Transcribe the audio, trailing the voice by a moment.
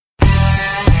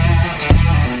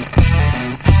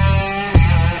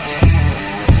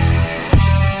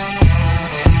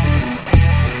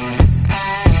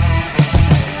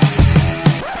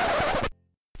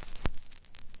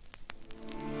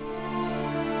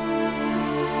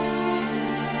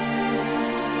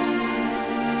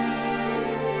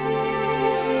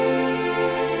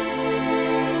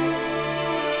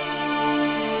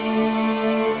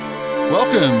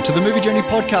Welcome to the Movie Journey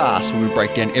Podcast, where we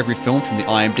break down every film from the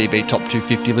IMDb Top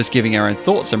 250 list, giving our own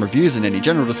thoughts and reviews and any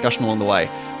general discussion along the way.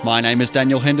 My name is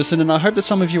Daniel Henderson, and I hope that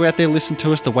some of you out there listen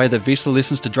to us the way that Visa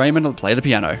listens to Draymond play the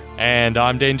piano. And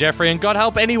I'm Dean Jeffrey, and God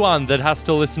help anyone that has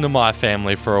to listen to my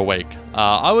family for a week.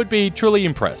 I would be truly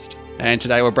impressed. And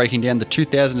today we're breaking down the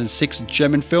 2006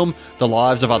 German film, The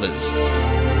Lives of Others.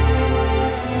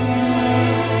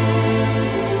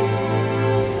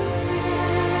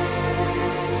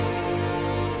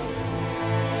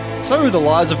 So, The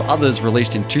Lives of Others,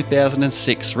 released in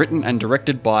 2006, written and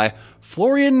directed by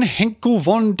Florian Henkel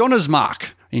von Donnersmarck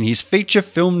in his feature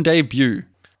film debut.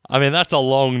 I mean, that's a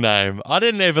long name. I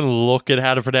didn't even look at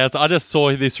how to pronounce it. I just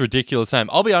saw this ridiculous name.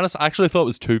 I'll be honest, I actually thought it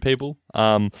was two people.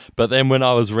 But then when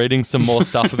I was reading some more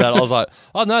stuff about it, I was like,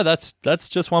 oh no, that's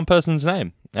just one person's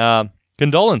name.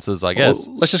 Condolences, I guess.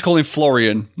 Well, let's just call him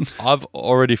Florian. I've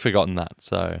already forgotten that,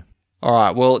 so... All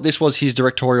right, well, this was his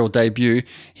directorial debut.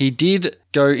 He did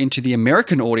go into the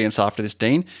American audience after this,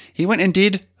 Dean. He went and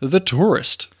did The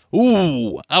Tourist.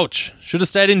 Ooh, ouch. Should have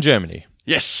stayed in Germany.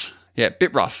 Yes. Yeah,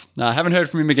 bit rough. I haven't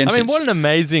heard from him again since. I mean, what an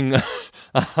amazing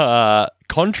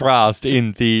contrast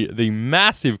in the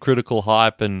massive critical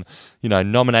hype and,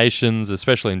 nominations,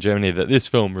 especially in Germany, that this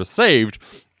film received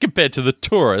compared to The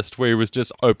Tourist, where he was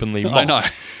just openly mocked. I know.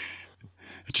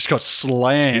 It just got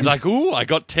slammed. He's like, ooh, I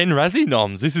got 10 Razzie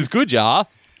noms. This is good, yeah.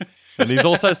 And he's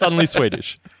also suddenly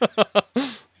Swedish.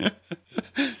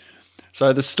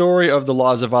 So the story of The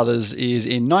Lives of Others is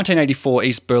in 1984,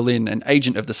 East Berlin, an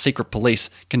agent of the secret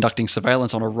police conducting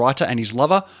surveillance on a writer and his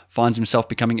lover finds himself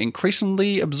becoming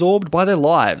increasingly absorbed by their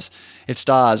lives. It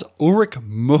stars Ulrich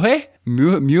Muhe?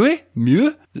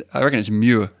 I reckon it's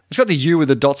Muhe. It's got the U with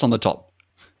the dots on the top.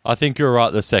 I think you're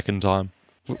right the second time.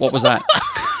 What was that?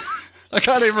 I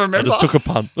can't even remember. I just took a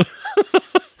punt.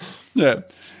 Yeah.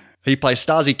 He plays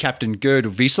Stasi Captain Gerd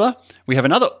Wiesler. We have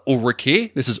another Ulrich here.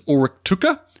 This is Ulrich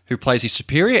Tucker, who plays his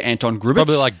superior, Anton Grubitz.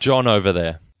 Probably like John over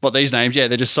there. What, these names? Yeah,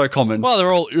 they're just so common. Well,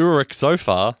 they're all Ulrich so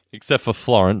far, except for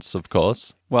Florence, of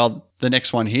course. Well, the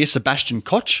next one here, Sebastian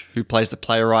Koch, who plays the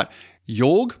playwright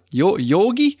Georgi?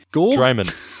 Gorg?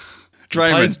 Drayman.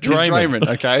 Drayman. He's Drayman,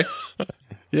 okay.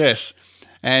 Yes.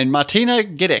 And Martina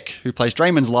Gedeck, who plays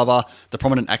Drayman's lover, the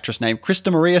prominent actress named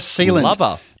Krista Maria Seeland.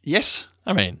 Lover? Yes.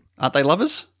 Aren't they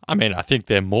lovers? I think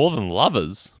they're more than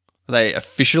lovers. Are they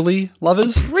officially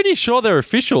lovers? Pretty sure they're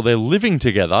official. They're living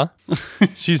together.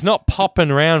 She's not popping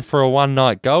around for a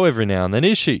one-night go every now and then,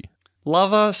 is she?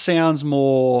 Lover sounds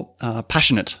more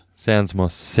passionate. Sounds more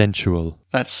sensual.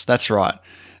 That's right.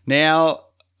 Now,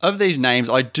 of these names,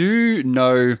 I do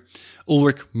know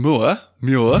Ulrich Muhr.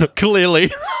 Clearly.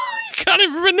 You can't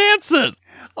even pronounce it.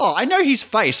 Oh, I know his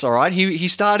face, all right? He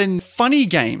starred in Funny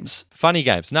Games. Funny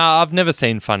Games. No, I've never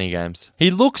seen Funny Games. He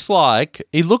looks so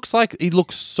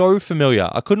familiar.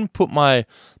 I couldn't put my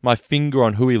finger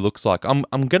on who he looks like. I'm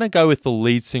going to go with the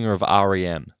lead singer of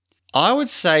R.E.M. I would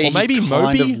say or maybe he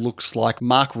kind Moby? of looks like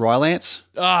Mark Rylance.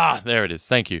 Ah, there it is.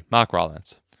 Thank you. Mark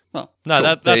Rylance. Oh, no,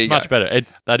 cool. that's much better.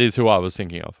 That is who I was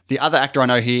thinking of. The other actor I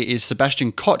know here is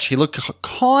Sebastian Koch. He looked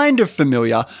kind of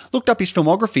familiar. Looked up his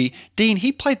filmography. Dean,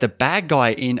 he played the bad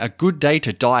guy in A Good Day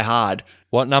to Die Hard.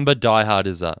 What number Die Hard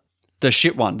is that? The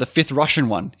shit one, the fifth Russian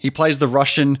one. He plays the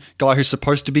Russian guy who's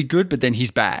supposed to be good, but then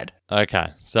he's bad.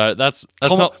 Okay, so that's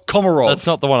not Komarov. That's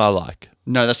not the one I like.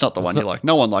 No, that's not the one you like.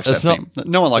 No one likes that film.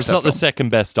 No one likes that film. It's not the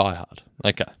second best Die Hard.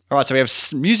 Okay. All right, so we have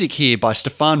music here by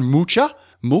Stefan Mulka.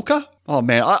 Oh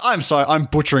man, I'm sorry, I'm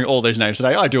butchering all these names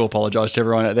today. I do apologize to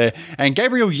everyone out there. And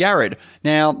Gabriel Yared.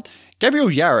 Now, Gabriel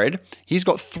Yared, he's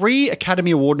got 3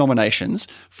 Academy Award nominations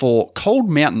for Cold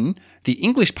Mountain, The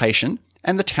English Patient,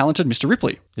 and The Talented Mr.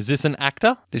 Ripley. Is this an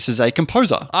actor? This is a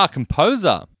composer. Ah,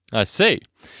 composer. I see.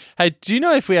 Hey, do you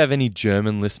know if we have any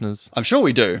German listeners? I'm sure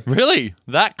we do. Really?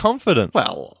 That confident?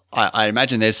 Well, I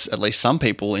imagine there's at least some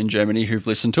people in Germany who've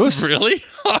listened to us. Really?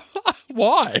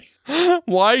 Why?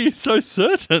 Why are you so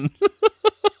certain?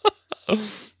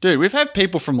 Dude, we've had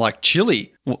people from like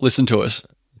Chile listen to us.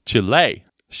 Chile.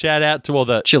 Shout out to all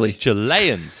the Chile.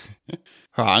 Chileans.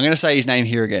 All right, I'm going to say his name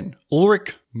here again.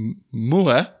 Ulrich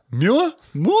Muhr?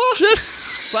 Just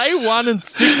say one and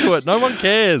stick to it. No one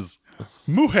cares.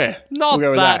 Muhr. Not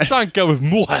We'll that. Don't go with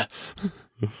Muhr.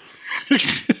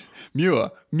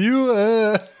 Muhr.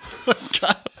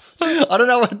 I don't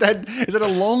know what that is. It a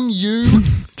long U?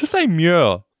 Just say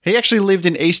Muir. He actually lived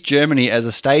in East Germany as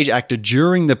a stage actor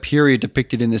during the period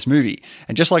depicted in this movie.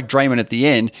 And just like Drayman at the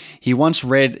end, he once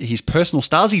read his personal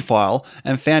Stasi file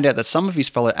and found out that some of his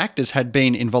fellow actors had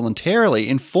been involuntarily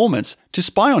informants to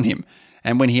spy on him.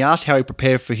 And when he asked how he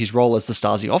prepared for his role as the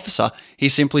Stasi officer, he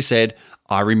simply said,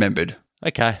 "I remembered."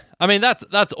 Okay. I mean,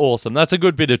 that's awesome. That's a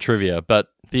good bit of trivia, but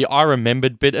the I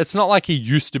remembered bit, it's not like he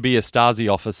used to be a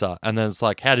Stasi officer and then it's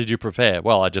like, how did you prepare?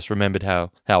 Well, I just remembered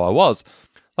how I was.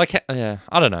 Like, yeah,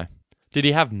 I don't know. Did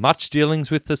he have much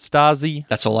dealings with the Stasi?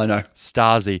 That's all I know.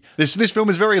 Stasi. This film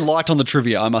is very light on the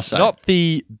trivia, I must say. Not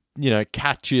the,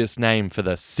 catchiest name for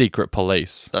the secret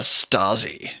police. The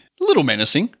Stasi. A little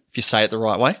menacing, if you say it the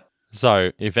right way.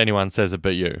 So, if anyone says it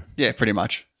but you. Yeah, pretty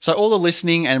much. So all the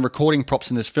listening and recording props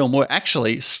in this film were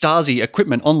actually Stasi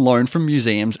equipment on loan from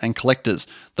museums and collectors.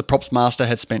 The props master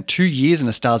had spent 2 years in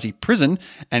a Stasi prison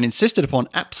and insisted upon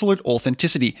absolute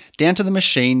authenticity, down to the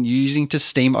machine using to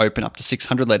steam open up to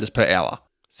 600 letters per hour.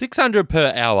 600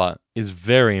 per hour is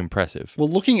very impressive. Well,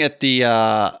 looking at the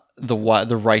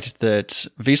rate that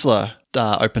Wiesler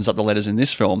opens up the letters in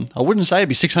this film, I wouldn't say it'd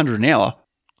be 600 an hour.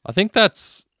 I think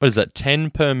that's,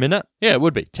 10 per minute? Yeah, it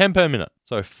would be 10 per minute.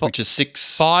 So which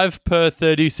is 5 per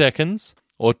 30 seconds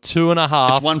or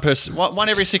 2.5. It's one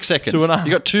every 6 seconds. 2.5.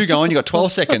 You got 2 going, you got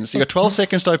 12 seconds. You got 12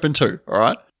 seconds to open 2, all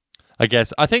right? I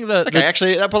guess. I think that... Okay,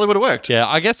 actually, that probably would have worked. Yeah,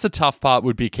 I guess the tough part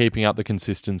would be keeping up the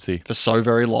consistency. For so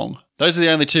very long. Those are the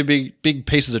only two big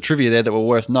pieces of trivia there that were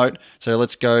worth note. So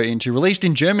let's go into released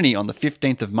in Germany on the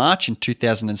 15th of March in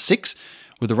 2006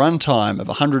 with a runtime of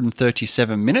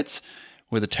 137 minutes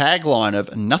with a tagline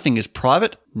of "Nothing is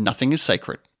private, nothing is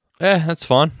sacred." Yeah, that's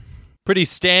fine. Pretty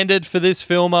standard for this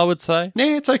film, I would say.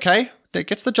 Yeah, it's okay. That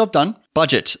gets the job done.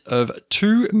 Budget of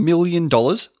 $2 million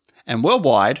and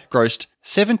worldwide grossed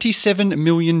 $77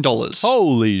 million.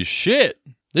 Holy shit.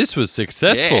 This was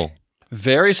successful. Yeah,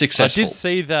 very successful. I did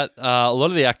see that a lot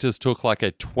of the actors took like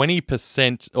a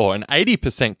 20% or an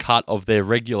 80% cut of their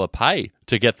regular pay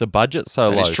to get the budget so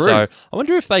low. That is true. So I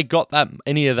wonder if they got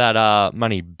any of that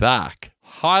money back.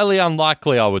 Highly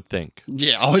unlikely, I would think.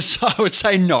 Yeah, I would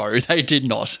say no, they did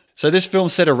not. So this film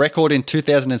set a record in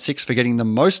 2006 for getting the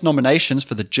most nominations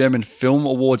for the German Film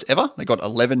Awards ever. They got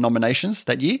 11 nominations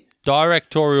that year.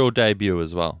 Directorial debut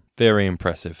as well. Very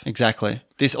impressive. Exactly.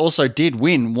 This also did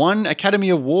win 1 Academy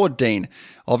Award, Dean.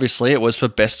 Obviously, it was for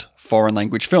Best Foreign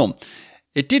Language Film.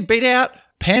 It did beat out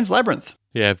Pan's Labyrinth.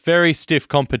 Yeah, very stiff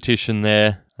competition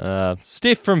there.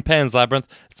 Stiff from Pan's Labyrinth.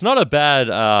 It's not a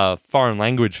bad foreign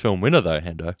language film winner though,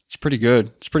 Hendo. It's pretty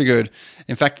good.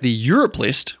 In fact, the Europe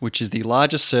list, which is the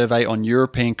largest survey on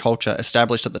European culture,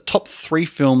 established that the top 3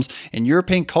 films in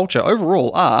European culture overall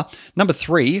are, number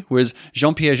 3 was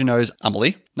Jean-Pierre Jeannot's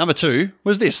Amélie. Number 2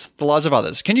 was this, The Lives of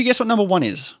Others. Can you guess what number 1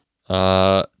 is?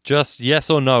 Just yes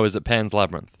or no, is it Pan's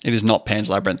Labyrinth? It is not Pan's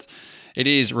Labyrinth. It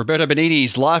is Roberto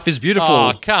Benigni's Life is Beautiful.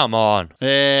 Oh, come on.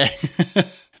 Yeah,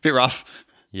 bit rough.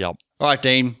 Yep. All right,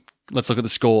 Dean, let's look at the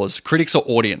scores. Critics or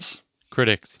audience?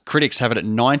 Critics. Critics have it at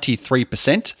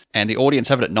 93% and the audience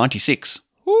have it at 96%.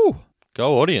 Woo.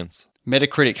 Go audience.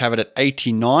 Metacritic have it at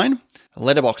 89%.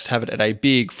 Letterboxd have it at a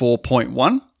big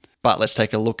 4.1. But let's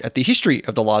take a look at the history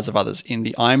of The Lives of Others in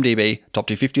the IMDb Top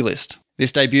 250 list.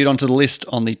 This debuted onto the list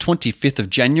on the 25th of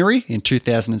January in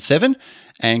 2007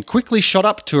 and quickly shot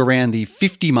up to around the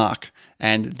 50 mark.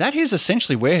 And that is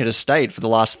essentially where it has stayed for the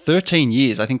last 13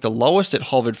 years. I think the lowest it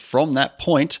hovered from that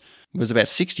point was about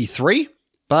 63,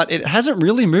 but it hasn't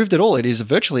really moved at all. It is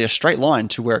virtually a straight line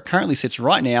to where it currently sits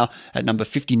right now at number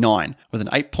 59 with an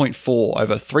 8.4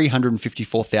 over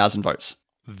 354,000 votes.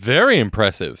 Very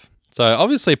impressive. So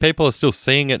obviously people are still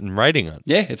seeing it and rating it.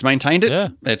 Yeah, it's maintained it. Yeah.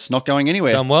 It's not going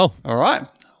anywhere. Done well. All right.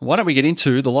 Why don't we get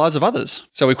into The Lives of Others?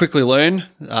 So we quickly learn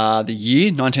the year,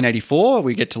 1984.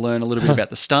 We get to learn a little bit about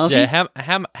the Stasi.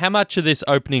 Yeah, how much of this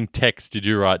opening text did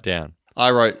you write down? I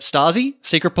wrote Stasi,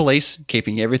 secret police,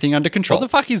 keeping everything under control. What the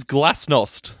fuck is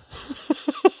Glasnost?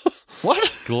 What?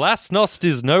 Glasnost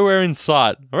is nowhere in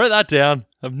sight. I wrote that down.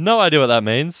 I have no idea what that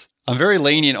means. I'm very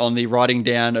lenient on the writing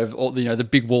down of all, the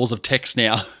big walls of text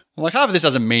now. I'm like, half of this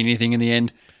doesn't mean anything in the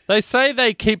end. They say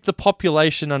they keep the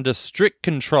population under strict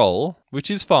control,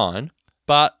 which is fine,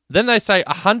 but then they say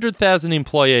 100,000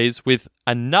 employees with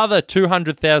another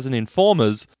 200,000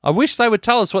 informers. I wish they would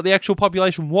tell us what the actual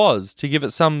population was to give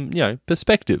it some,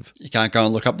 perspective. You can't go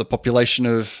and look up the population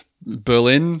of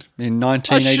Berlin in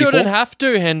 1984. I shouldn't have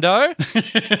to,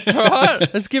 Hendo. All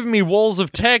right, it's giving me walls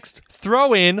of text.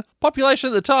 Throw in population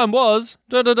at the time was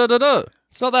da-da-da-da-da.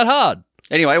 It's not that hard.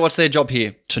 Anyway, what's their job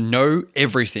here? To know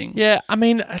everything. Yeah, I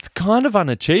mean, it's kind of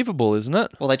unachievable, isn't it?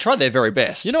 Well, they tried their very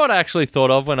best. You know what I actually thought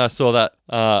of when I saw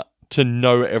that, to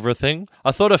know everything?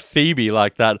 I thought of Phoebe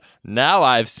like that, now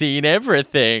I've seen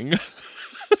everything.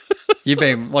 You've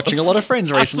been watching a lot of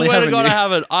Friends recently, I swear to God,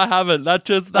 you? I haven't.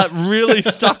 That really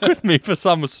stuck with me for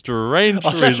some strange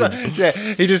reason. Right.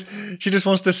 Yeah, she just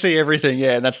wants to see everything.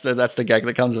 Yeah, and that's the gag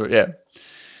that comes with it. Yeah,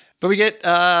 but we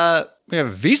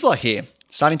have Wiesler here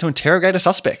starting to interrogate a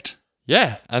suspect.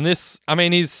 Yeah, and this, I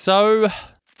mean, he's so...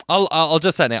 I'll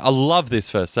just say now, I love this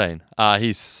first scene.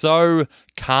 He's so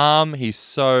calm. He's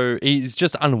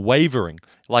just unwavering.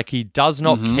 Like, he does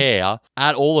not care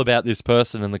at all about this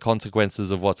person and the consequences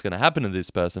of what's going to happen to this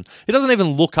person. He doesn't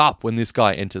even look up when this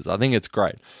guy enters. I think it's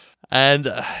great.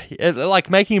 And like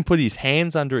making him put his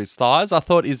hands under his thighs, I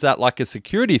thought, is that like a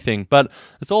security thing? But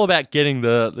it's all about getting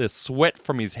the sweat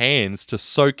from his hands to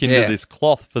soak into this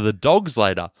cloth for the dogs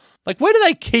later. Like, where do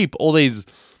they keep all these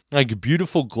like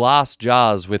beautiful glass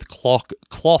jars with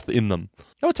cloth in them?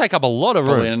 That would take up a lot of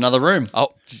room. Probably in another room. Oh,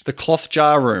 the cloth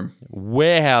jar room.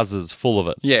 Warehouses full of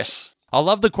it. Yes. I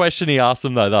love the question he asked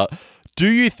them though. Do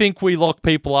you think we lock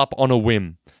people up on a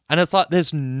whim? And it's like,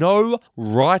 there's no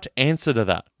right answer to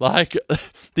that. Like,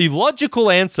 the logical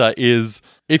answer is,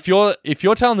 if you're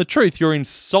telling the truth, you're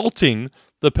insulting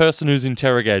the person who's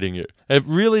interrogating you. It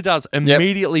really does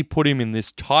immediately put him in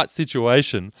this tight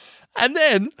situation. And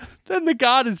then the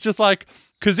guard is just like,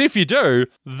 because if you do,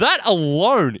 that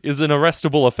alone is an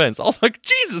arrestable offense. I was like,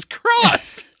 Jesus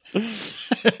Christ.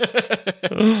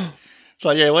 So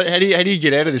yeah, how do you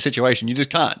get out of this situation? You just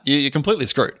can't. You're completely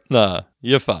screwed. No,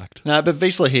 you're fucked. No, but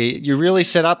Wiesler here, you really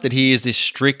set up that he is this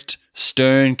strict,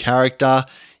 stern character.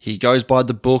 He goes by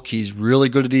the book. He's really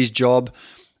good at his job.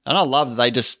 And I love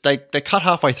that they cut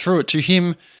halfway through it to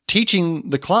him teaching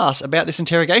the class about this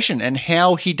interrogation and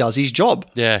how he does his job.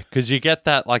 Yeah, because you get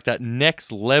that like that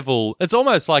next level. It's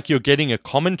almost like you're getting a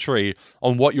commentary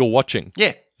on what you're watching.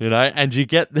 Yeah. You know, and you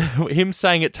get him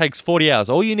saying it takes 40 hours.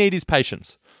 All you need is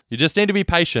patience. You just need to be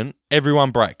patient.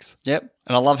 Everyone breaks. Yep.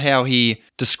 And I love how he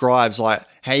describes like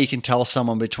how you can tell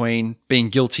someone between being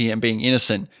guilty and being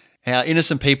innocent. How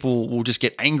innocent people will just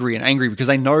get angry because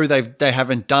they know they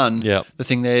haven't done the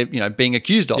thing they're being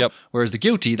accused of. Yep. Whereas the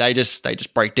guilty, they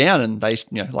just break down and they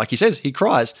like he says, he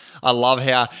cries. I love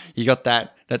how you got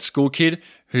that school kid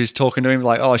who's talking to him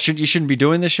like, oh, you shouldn't be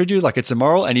doing this, should you? Like, it's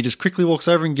immoral. And he just quickly walks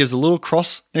over and gives a little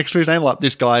cross next to his name, like,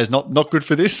 this guy is not good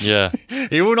for this. Yeah.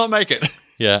 He will not make it.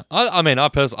 Yeah. I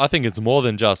personally think it's more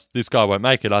than just this guy won't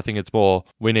make it. I think it's more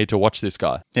we need to watch this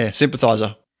guy. Yeah,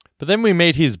 sympathizer. But then we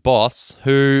meet his boss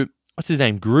who, what's his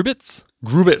name? Grubitz?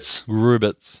 Grubitz.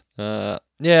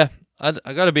 Yeah. I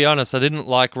got to be honest, I didn't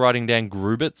like writing down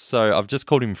Grubitz, so I've just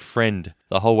called him Friend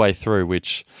the whole way through,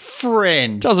 which...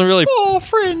 Friend. Doesn't really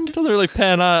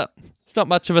pan out. It's not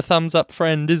much of a thumbs up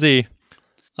friend, is he?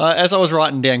 As I was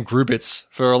writing down Grubitz,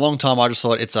 for a long time I just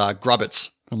thought it's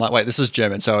Grubitz. I'm like, wait, this is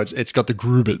German, so it's got the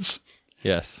Grubitz.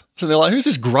 Yes. So they're like, who's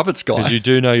this Grubitz guy? Because you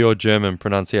do know your German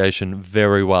pronunciation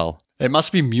very well. It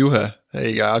must be Muher. There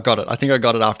you go. I got it. I think I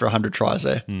got it after 100 tries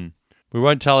there. We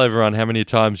won't tell everyone how many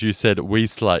times you said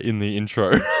Wiesler in the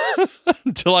intro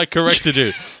until I corrected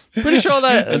you. Pretty sure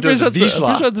it's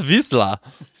Wiesler.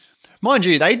 Mind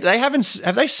you, they haven't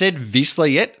have they said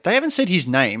Wiesler yet? They haven't said his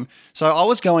name. So I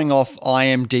was going off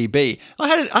IMDb. I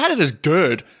had it as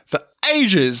Gerd for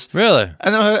ages. Really?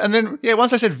 And then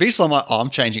once I said Wiesler, I'm like, oh,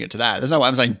 I'm changing it to that. There's no way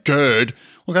I'm saying Gerd.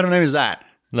 What kind of name is that?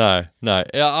 No.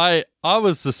 I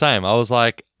was the same. I was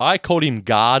like, I called him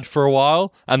Guard for a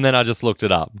while, and then I just looked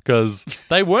it up because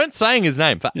they weren't saying his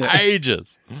name for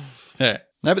ages. Yeah.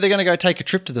 No, but they're going to go take a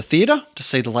trip to the theatre to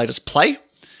see the latest play.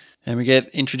 And we get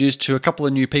introduced to a couple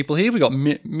of new people here. We got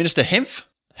Minister Hempf.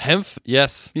 Hempf,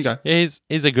 yes. You go. Yeah,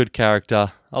 he's a good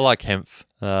character. I like Hempf.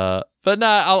 But no,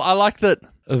 I like that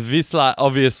Wiesler,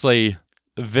 obviously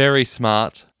very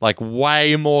smart, like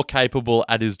way more capable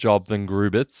at his job than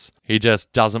Grubitz. He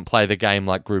just doesn't play the game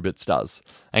like Grubitz does.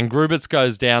 And Grubitz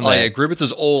goes down there. Oh yeah, Grubitz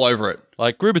is all over it.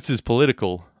 Like, Grubitz is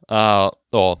political.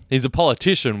 Or he's a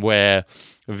politician, where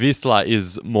Wiesler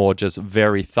is more just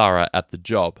very thorough at the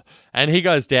job. And he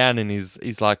goes down and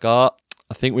he's like, oh,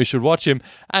 I think we should watch him.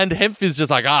 And Hempf is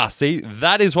just like, see,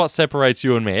 that is what separates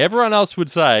you and me. Everyone else would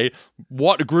say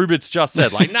what Grubitz just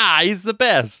said. Like, nah, he's the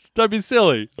best. Don't be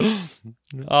silly.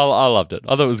 I loved it.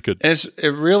 I thought it was good. And it's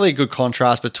a really good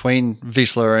contrast between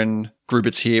Wiesler and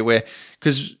Grubitz here,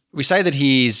 because we say that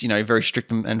he's, very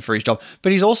strict and for his job,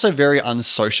 but he's also very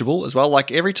unsociable as well. Like,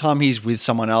 every time he's with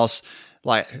someone else,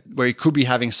 like where he could be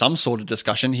having some sort of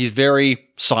discussion, he's very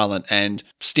silent and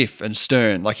stiff and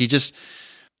stern. Like, he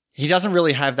doesn't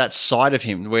really have that side of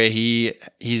him where he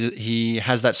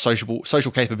has that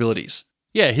social capabilities.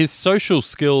 Yeah, his social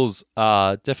skills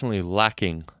are definitely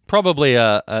lacking. Probably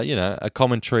a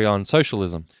commentary on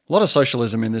socialism. A lot of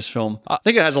socialism in this film. I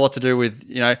think it has a lot to do with,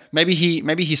 maybe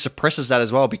he suppresses that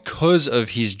as well because of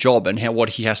his job and what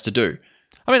he has to do.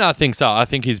 I mean, I think so. I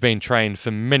think he's been trained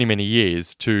for many, many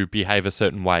years to behave a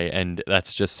certain way, and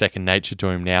that's just second nature to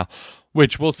him now.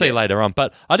 which we'll see later on.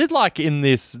 But I did like in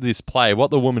this play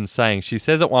what the woman's saying. She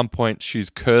says at one point she's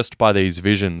cursed by these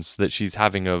visions that she's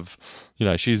having of,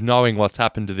 she's knowing what's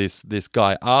happened to this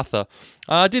guy, Arthur.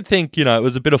 I did think, it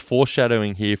was a bit of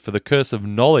foreshadowing here for the curse of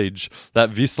knowledge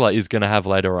that Wisla is going to have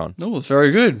later on. Oh,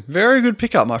 very good. Very good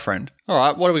pickup, my friend. All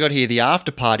right, what do we got here? The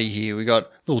after party here. We got a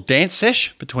little dance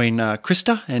sesh between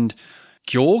Krista and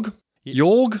Jorg.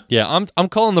 Yeah, I'm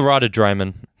calling the writer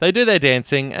Draymond. They do their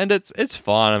dancing, and it's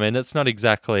fine. I mean, it's not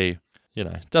exactly,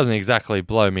 it doesn't exactly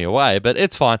blow me away, but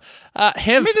it's fine.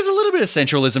 Hemph, there's a little bit of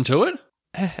sensualism to it.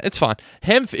 It's fine.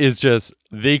 Hemph is just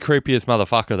the creepiest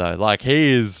motherfucker, though. Like,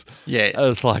 he is... Yeah.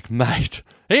 It's like, mate...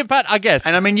 But I guess...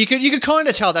 And I mean, you could kind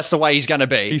of tell that's the way he's going to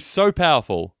be. He's so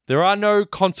powerful. There are no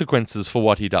consequences for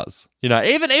what he does.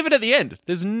 Even at the end,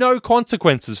 there's no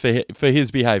consequences for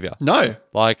his behavior. No.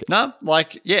 After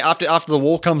the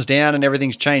wall comes down and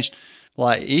everything's changed,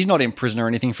 like, he's not in prison or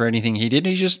anything for anything he did.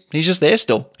 He's just there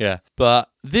still. Yeah. But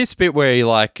this bit where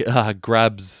he,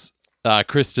 grabs...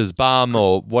 Krista's bum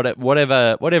or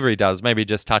whatever he does, maybe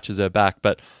just touches her back.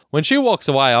 But when she walks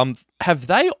away, have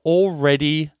they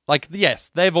already,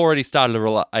 yes, they've already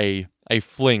started a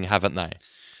fling, haven't they?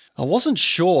 I wasn't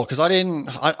sure because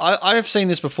I have seen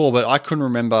this before, but I couldn't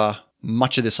remember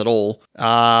much of this at all.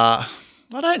 I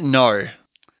don't know.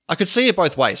 I could see it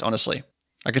both ways, honestly.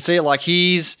 I could see it like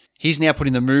he's now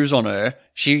putting the moves on her.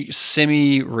 She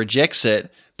semi-rejects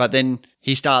it, but then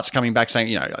he starts coming back saying,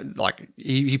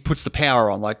 he puts the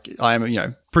power on, like, I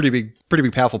am, pretty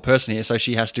big, powerful person here, so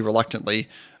she has to reluctantly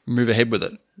move ahead with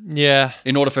it. Yeah.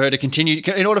 In order for her to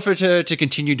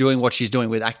continue doing what she's doing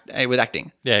with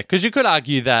acting. Yeah, because you could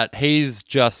argue that he's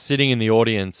just sitting in the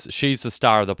audience. She's the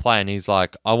star of the play, and he's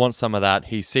like, I want some of that.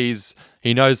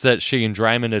 He knows that she and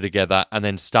Draymond are together, and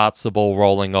then starts the ball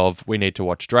rolling of, we need to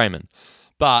watch Draymond.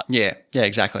 But yeah,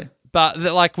 exactly. But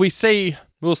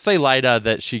we'll see later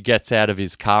that she gets out of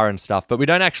his car and stuff, but we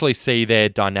don't actually see their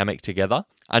dynamic together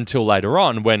until later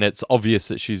on when it's obvious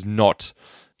that she's not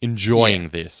enjoying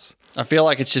this. I feel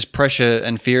like it's just pressure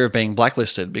and fear of being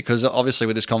blacklisted because obviously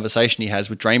with this conversation he has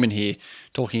with Draymond here,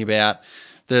 talking about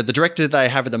the director they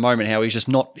have at the moment, how he's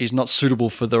not suitable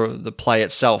for the play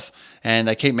itself, and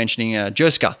they keep mentioning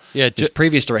Jerska, his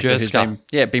previous director, Jerska.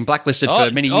 who's been blacklisted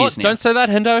for many years now. Don't say that,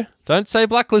 Hendo. Don't say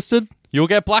blacklisted. You'll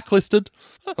get blacklisted.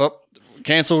 Oh,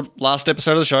 cancelled last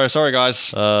episode of the show. Sorry,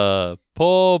 guys.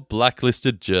 Poor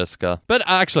blacklisted Jerska. But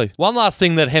actually, one last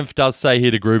thing that Hemph does say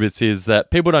here to Grubitz is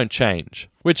that people don't change,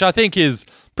 which I think is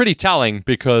pretty telling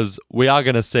because we are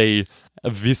going to see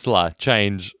Wisla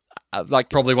change.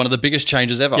 Probably one of the biggest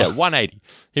changes ever. Yeah, 180.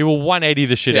 He will 180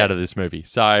 the shit out of this movie.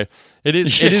 So it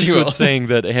is good seeing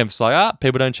that Hemph's like,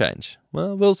 people don't change.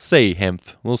 Well, we'll see,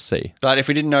 Hemph. We'll see. But if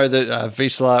we didn't know that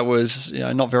Wisla was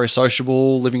not very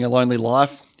sociable, living a lonely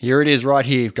life, here it is right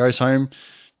here. Goes home,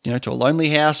 to a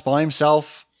lonely house by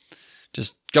himself,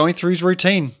 just going through his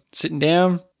routine, sitting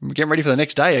down, getting ready for the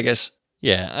next day, I guess.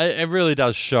 Yeah, it really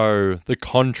does show the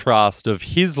contrast of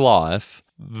his life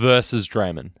versus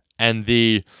Draymond and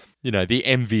the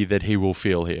envy that he will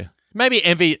feel here. Maybe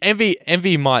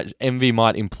envy might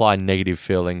imply negative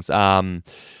feelings.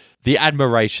 The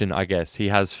admiration, I guess, he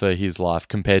has for his life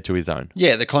compared to his own.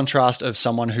 Yeah, the contrast of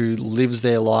someone who lives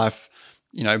their life,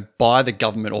 by the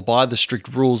government or by the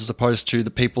strict rules as opposed to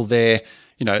the people they're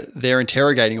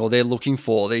interrogating or they're looking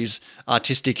for, these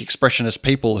artistic expressionist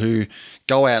people who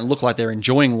go out and look like they're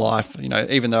enjoying life,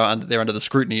 even though they're under the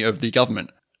scrutiny of the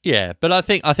government. Yeah, but I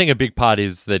think a big part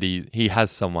is that he has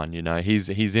someone,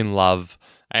 he's in love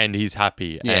and he's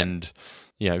happy. Yeah. And,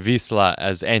 Wisla,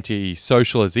 as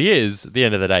anti-social as he is, at the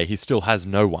end of the day, he still has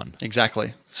no one.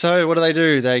 Exactly. So what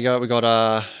do? We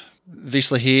got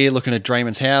Wisla here looking at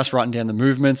Draymond's house, writing down the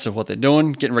movements of what they're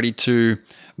doing, getting ready to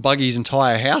bug his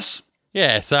entire house.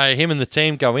 Yeah, so him and the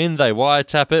team go in, they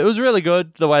wiretap it. It was really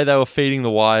good, the way they were feeding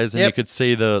the wires, and you could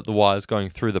see the wires going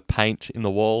through the paint in the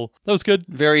wall. That was good.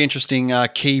 Very interesting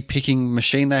key picking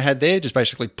machine they had there. Just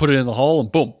basically put it in the hole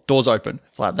and boom, doors open.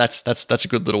 Like that's a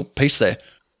good little piece there.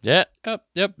 Yeah,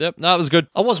 yep. No, it was good.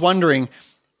 I was wondering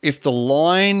if the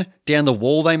line down the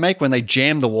wall they make when they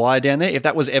jam the wire down there, if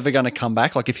that was ever going to come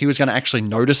back, like if he was going to actually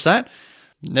notice that.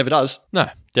 Never does. No,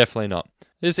 definitely not.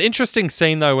 There's an interesting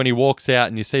scene, though, when he walks out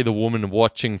and you see the woman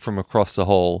watching from across the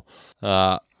hall.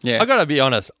 I got to be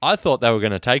honest, I thought they were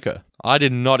going to take her. I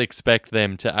did not expect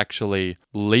them to actually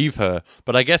leave her.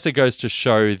 But I guess it goes to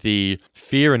show the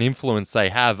fear and influence they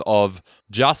have of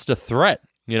just a threat,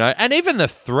 And even the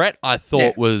threat I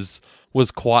thought was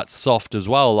was quite soft as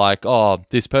well. Like, oh,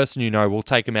 this person will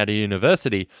take him out of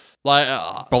university. Like,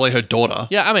 Probably her daughter.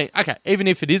 yeah, I mean, okay, even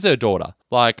if it is her daughter,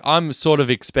 like, I'm sort of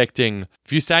expecting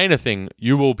if you say anything,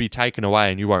 you will be taken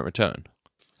away and you won't return.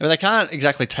 I mean, they can't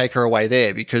exactly take her away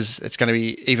there because it's going to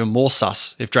be even more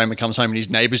sus if Draymond comes home and his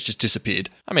neighbours just disappeared.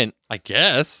 I mean, I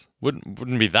guess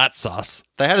wouldn't be that sus.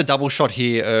 They had a double shot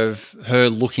here of her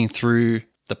looking through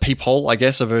the peephole, I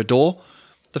guess, of her door.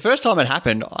 The first time it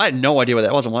happened, I had no idea what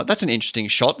that was. I'm like, that's an interesting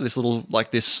shot. This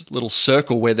little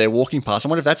circle where they're walking past. I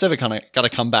wonder if that's ever kind of going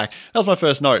to come back. That was my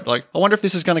first note. Like, I wonder if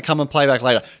this is going to come and play back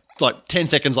later. Like 10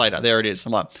 seconds later, there it is.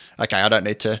 I'm like, okay, I don't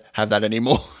need to have that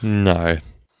anymore. No.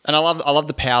 And I love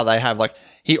the power they have. Like,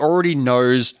 he already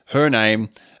knows her name,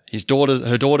 her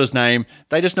daughter's name.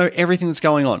 They just know everything that's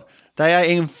going on. They are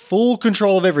in full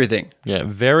control of everything. Yeah,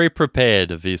 very prepared,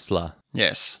 Wisla.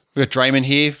 Yes. We've got Draymond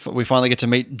here. We finally get to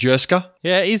meet Jurska.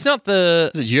 Yeah, he's not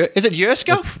the... Is it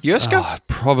Jurska? Jurska? Oh,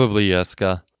 probably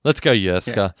Jurska. Let's go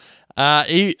Jurska.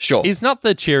 Sure. He's not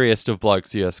the cheeriest of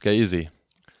blokes, Jurska, is he?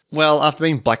 Well, after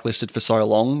being blacklisted for so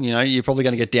long, you're probably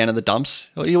going to get down in the dumps.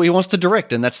 He wants to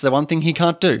direct, and that's the one thing he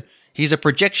can't do. He's a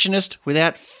projectionist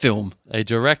without film. A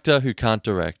director who can't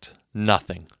direct.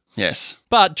 Nothing. Yes.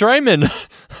 But Draymond,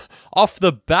 off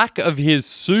the back of his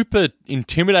super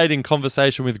intimidating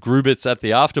conversation with Grubitz at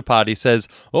the after party, says,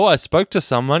 oh, I spoke to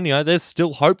someone, there's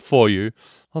still hope for you.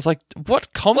 I was like,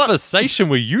 what conversation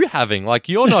were you having? Like,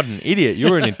 you're not an idiot.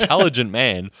 You're an intelligent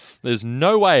man. There's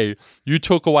no way you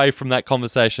took away from that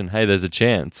conversation, hey, there's a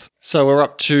chance. So we're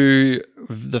up to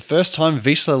the first time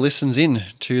Wisla listens in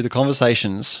to the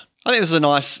conversations. I think this is a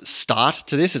nice start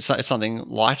to this. It's something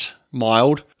light,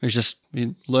 mild. He's just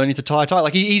learning to tie a tie.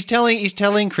 Like he's telling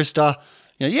Krista,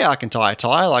 I can tie a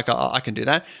tie. Like I can do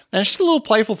that. And it's just a little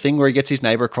playful thing where he gets his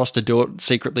neighbor across to do it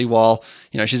secretly while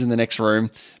she's in the next room.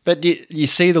 But you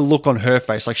see the look on her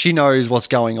face. Like she knows what's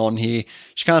going on here.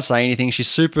 She can't say anything. She's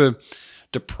super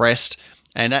depressed.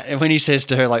 And when he says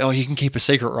to her, like, oh, you can keep a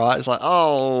secret, right? It's like,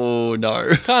 oh,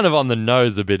 no. Kind of on the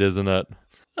nose a bit, isn't it?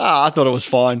 I thought it was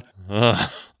fine.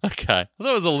 Okay.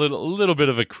 That was a little bit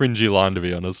of a cringy line, to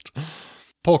be honest.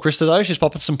 Poor Krista, though, she's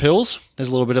popping some pills. There's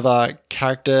a little bit of a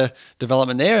character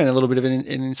development there and a little bit of an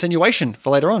insinuation for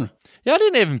later on. Yeah, I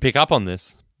didn't even pick up on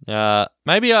this.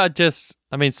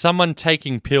 Maybe someone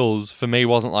taking pills for me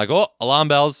wasn't like, oh, alarm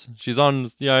bells. She's on,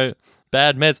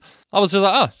 bad meds. I was just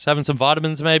like, oh, she's having some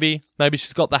vitamins maybe. Maybe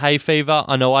she's got the hay fever.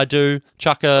 I know I do.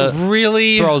 Chuck a...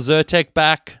 Really? Throw a Zyrtec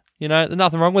back. There's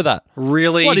nothing wrong with that.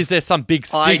 Really? What is there, some big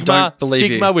stigma? I don't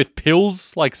believe you. With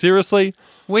pills? Like, seriously?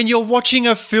 When you're watching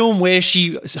a film where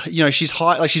she's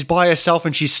high, like she's by herself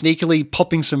and she's sneakily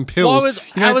popping some pills,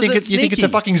 you think it's a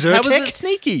fucking Zyrtec? How was it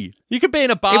sneaky? You could be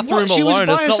in a bathroom alone.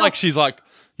 It's not like she's like,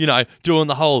 doing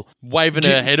the whole waving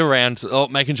her head around,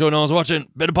 making sure no one's watching.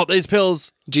 Better pop these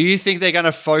pills. Do you think they're going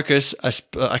to focus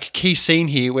a key scene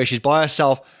here where she's by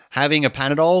herself having a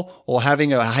Panadol or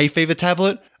having a hay fever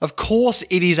tablet? Of course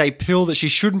it is a pill that she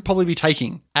shouldn't probably be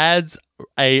taking. Adds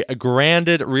a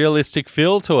grounded, realistic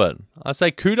feel to it. I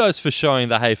say kudos for showing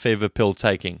the hay fever pill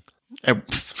taking.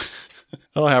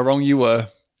 Oh, how wrong you were.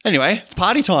 Anyway, it's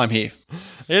party time here.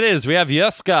 It is. We have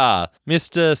Jurska,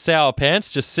 Mr. Sour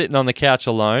Pants, just sitting on the couch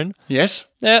alone. Yes?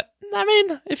 Yeah, I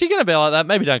mean, if you're going to be like that,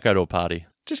 maybe don't go to a party.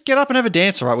 Just get up and have a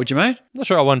dance, all right, would you, mate? I'm not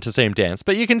sure I wanted to see him dance,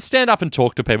 but you can stand up and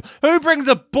talk to people. Who brings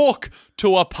a book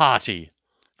to a party?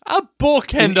 A book,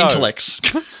 Hendo. Intellects.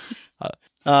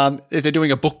 If they're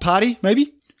doing a book party,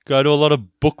 maybe? Go to a lot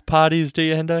of book parties, do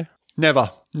you, Hendo? Never.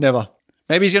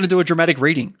 Maybe he's going to do a dramatic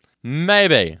reading.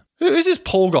 Maybe. Who's this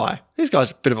Paul guy? This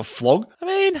guy's a bit of a flog. I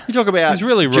mean, you talk about he's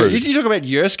really rude. You talk about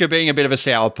Jurska being a bit of a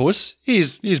sourpuss.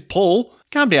 He's Paul.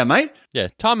 Calm down, mate. Yeah,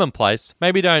 time and place.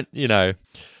 Maybe don't,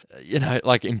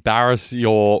 like embarrass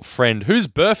your friend whose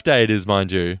birthday it is,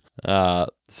 mind you.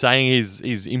 Saying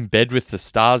he's in bed with the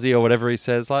Stasi or whatever he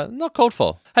says, like, not called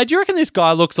for. Hey, do you reckon this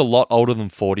guy looks a lot older than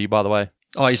 40, by the way?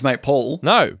 Oh, his mate Paul?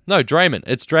 No, Draymond.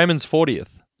 It's Draymond's 40th.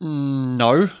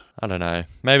 No. I don't know.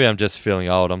 Maybe I'm just feeling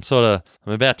old. I'm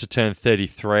about to turn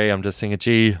 33. I'm just thinking,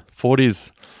 gee,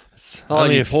 40's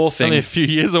only a few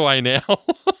years away now.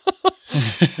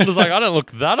 I was like, I don't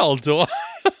look that old, do I?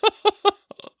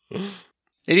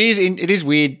 It is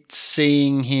weird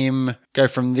seeing him go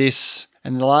from this,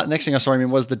 and the next thing I saw him in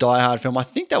was the Die Hard film. I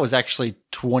think that was actually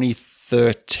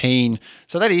 2013.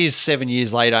 So that is 7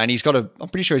 years later, and I'm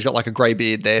pretty sure he's got like a grey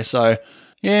beard there. So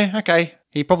yeah, okay.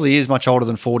 He probably is much older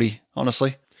than 40,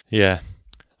 honestly. Yeah.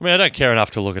 I mean, I don't care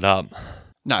enough to look it up.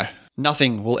 No,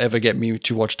 nothing will ever get me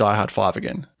to watch Die Hard 5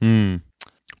 again.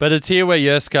 But it's here where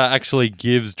Jurska actually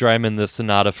gives Draymond the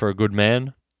Sonata for a Good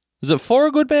Man. Is it for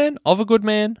a good man? Of a good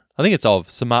man? I think it's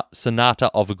of. Sonata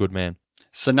of a Good Man.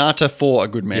 Sonata for a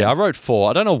Good Man. Yeah, I wrote 4.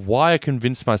 I don't know why I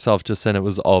convinced myself just then it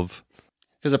was of.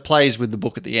 Because it plays with the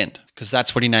book at the end. Because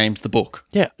that's what he names the book.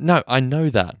 Yeah, no, I know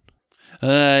that.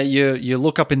 You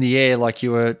look up in the air like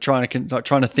you were trying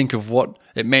to think of what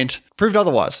it meant. Proved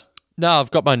otherwise. No,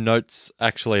 I've got my notes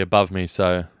actually above me,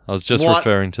 so I was just What?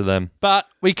 referring to them. But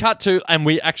we cut to, and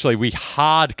we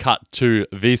hard cut to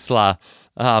Wisla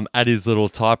at his little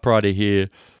typewriter here,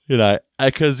 you know,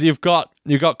 because you've got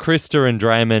Krista and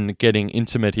Draymond getting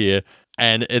intimate here,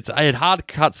 and it hard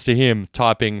cuts to him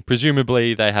typing.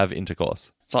 Presumably, they have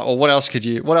intercourse. It's like, well, what else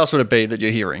would it be that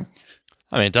you're hearing?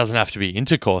 I mean, it doesn't have to be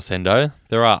intercourse, Endo.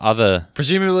 There are other.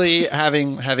 Presumably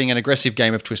having an aggressive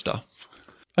game of Twister.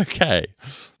 Okay.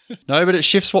 No, but it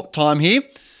shifts what time here.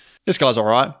 This guy's all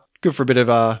right. Good for a bit of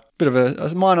a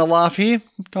minor laugh here.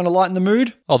 Kind of lighten the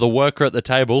mood. Oh, the worker at the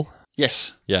table.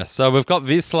 Yes. Yeah, so we've got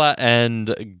Wisla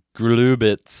and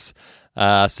Glubitz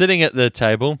sitting at the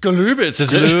table. Glubitz,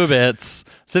 is it? Glubitz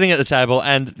sitting at the table,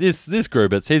 and this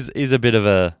Grubitz, he's a bit of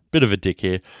a dick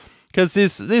here, because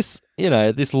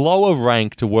this lower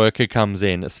ranked worker comes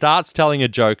in, starts telling a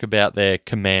joke about their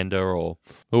commander or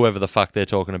whoever the fuck they're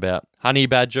talking about, Honey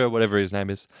Badger, whatever his name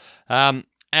is,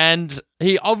 and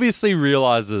he obviously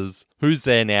realizes who's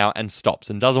there now and stops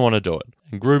and doesn't want to do it.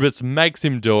 And Grubitz makes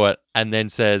him do it and then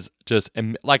says,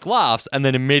 laughs and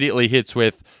then immediately hits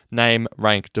with name,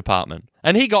 rank, department.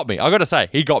 And he got me. I got to say,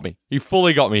 he got me. He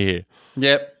fully got me here.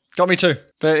 Yep, got me too.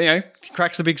 But, he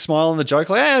cracks a big smile in the joke,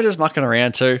 like, I'm just mucking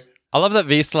around too. I love that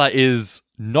Wisla is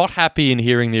not happy in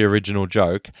hearing the original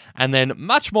joke and then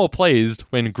much more pleased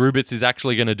when Grubitz is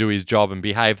actually going to do his job and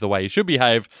behave the way he should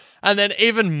behave, and then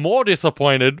even more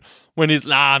disappointed when he's,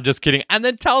 I'm just kidding, and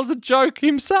then tells a joke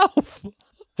himself.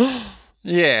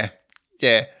 Yeah.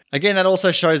 Again, that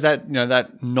also shows that,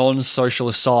 that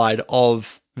non-socialist side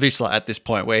of Wisla at this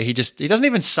point, where he doesn't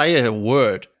even say a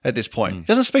word at this point. He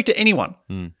doesn't speak to anyone.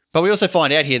 But we also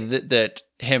find out here that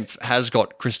Hemp has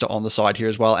got Krista on the side here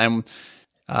as well, and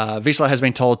Wisla has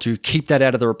been told to keep that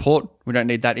out of the report. We don't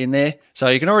need that in there. So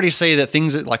you can already see that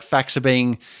things like facts are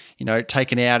being,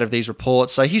 taken out of these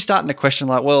reports. So he's starting to question,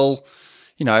 like, well,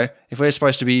 if we're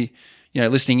supposed to be,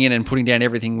 listening in and putting down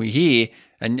everything we hear,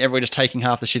 and we're just taking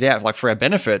half the shit out, like, for our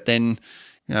benefit, then,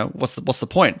 what's the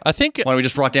point? I think. Why don't we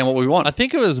just write down what we want? I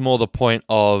think it was more the point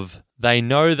of they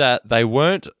know that they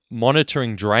weren't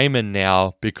monitoring Draymond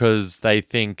now because they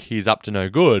think he's up to no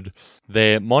good.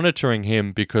 They're monitoring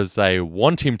him because they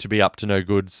want him to be up to no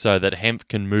good so that Hemp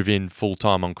can move in full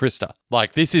time on Krista.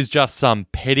 Like, this is just some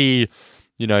petty,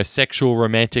 sexual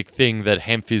romantic thing that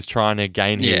Hemp is trying to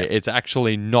gain here. It's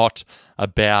actually not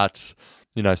about,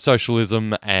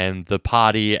 socialism and the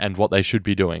party and what they should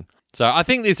be doing. So I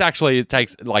think this actually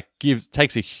takes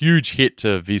a huge hit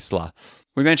to Wisla.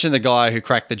 We mentioned the guy who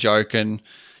cracked the joke and,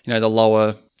 the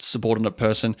lower subordinate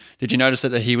person. Did you notice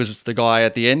that he was the guy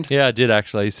at the end? Yeah, I did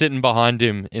actually. Sitting behind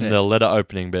him in the letter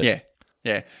opening bit.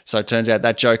 Yeah. So it turns out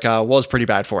that joke was pretty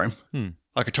bad for him.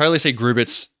 I could totally see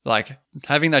Grubitz,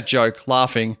 having that joke,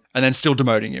 laughing, and then still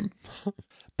demoting him.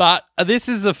 But this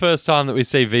is the first time that we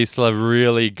see Wisla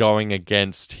really going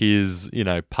against his,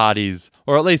 party's,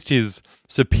 or at least his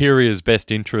superior's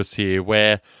best interests here,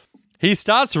 where he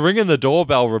starts ringing the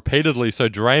doorbell repeatedly so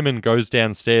Draymond goes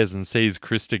downstairs and sees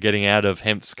Krista getting out of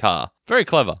Hemp's car. Very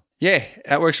clever. Yeah,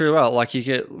 that works really well.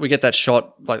 We get that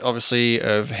shot, obviously,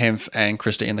 of Hemp and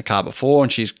Krista in the car before,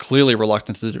 and she's clearly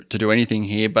reluctant to do anything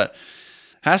here, but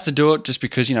has to do it just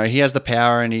because, he has the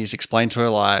power and he's explained to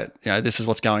her, this is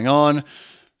what's going on.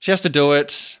 She has to do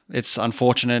it. It's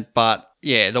unfortunate, but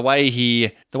yeah, the way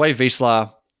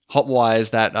Wisla hotwires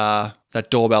that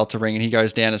doorbell to ring, and he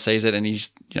goes down and sees it, and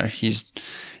he's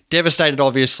devastated,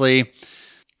 obviously.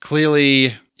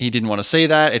 Clearly, he didn't want to see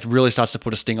that. It really starts to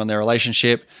put a sting on their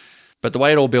relationship. But the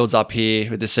way it all builds up here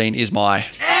with this scene is my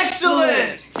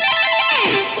excellent!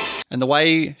 And the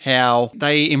way how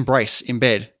they embrace in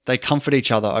bed, they comfort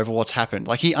each other over what's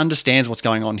happened. He understands what's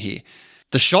going on here.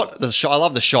 The shot, I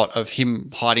love the shot of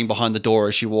him hiding behind the door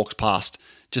as she walks past.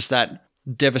 Just that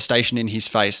devastation in his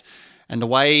face. And the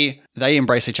way they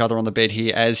embrace each other on the bed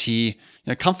here as he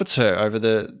comforts her over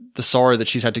the sorrow that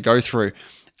she's had to go through.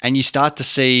 And you start to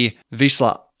see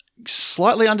Wisla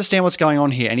slightly understand what's going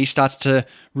on here, and he starts to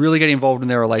really get involved in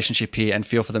their relationship here and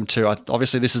feel for them too.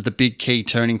 Obviously, this is the big key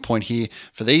turning point here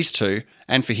for these two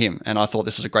and for him, and I thought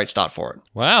this was a great start for it.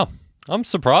 Wow. I'm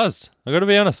surprised. I got to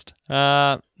be honest.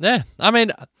 Yeah. I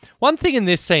mean, one thing in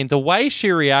this scene, the way she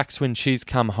reacts when she's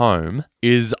come home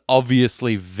is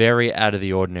obviously very out of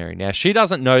the ordinary. Now, she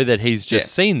doesn't know that he's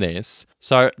just seen this.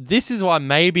 So this is why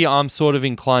maybe I'm sort of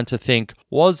inclined to think,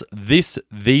 was this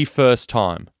the first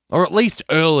time Or at least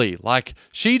early. Like,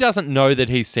 she doesn't know that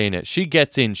he's seen it. She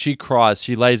gets in, she cries,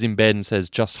 she lays in bed and says,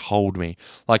 just hold me.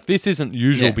 Like, this isn't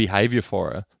usual behavior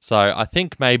for her. So I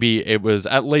think maybe it was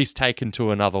at least taken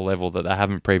to another level that they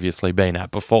haven't previously been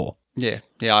at before. Yeah,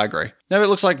 I agree. Now it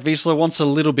looks like Wiesler wants a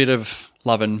little bit of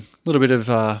loving, a little bit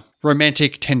of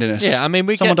romantic tenderness. Yeah, I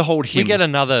mean, someone to hold him. We get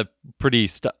another pretty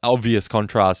obvious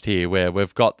contrast here where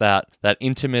we've got that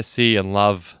intimacy and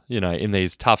love, in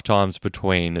these tough times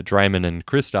between Draymond and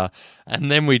Krista,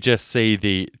 and then we just see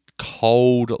the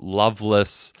cold,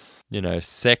 loveless,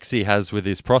 sex he has with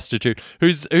his prostitute,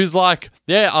 who's like,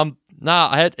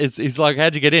 he's like,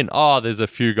 how'd you get in? Oh, there's a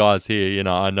few guys here,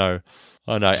 I know.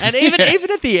 And even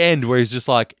at the end where he's just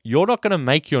like, you're not going to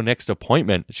make your next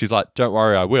appointment. She's like, don't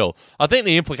worry, I will. I think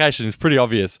the implication is pretty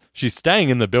obvious. She's staying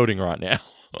in the building right now.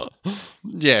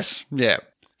 Yes, yeah.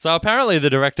 So apparently the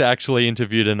director actually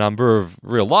interviewed a number of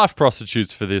real life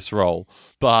prostitutes for this role,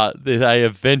 but they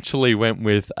eventually went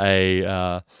with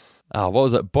a, what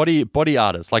was it? Body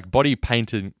artist, like body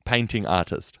painting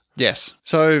artist. Yes.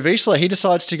 So Wiesler, he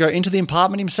decides to go into the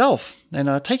apartment himself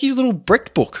and take his little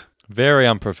brick book. Very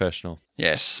unprofessional.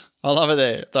 Yes. I love it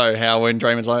there, though, how when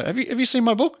Draymond's like, have you seen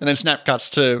my book? And then snap cuts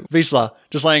to Wiesler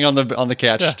just laying on the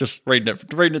couch, just reading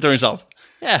it to himself.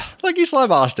 Yeah. Like you slow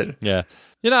bastard. Yeah.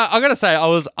 I got to say, I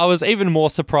was even more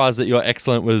surprised that your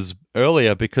excellent was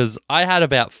earlier because I had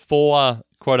about 4,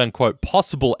 quote-unquote,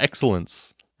 possible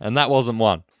excellence, and that wasn't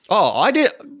one. I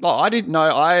didn't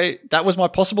know. That was my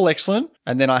possible excellent,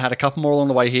 and then I had a couple more along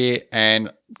the way here,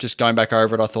 and just going back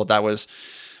over it, I thought that was...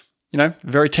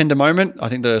 very tender moment. I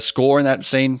think the score in that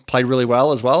scene played really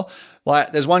well as well.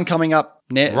 Like, there's one coming up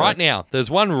now.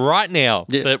 There's one right now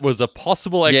that was a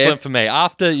possible excellent for me.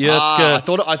 After Yerska,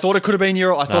 I thought it could have been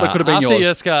yours. After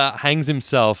Yerska hangs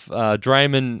himself,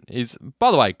 Draymond is. By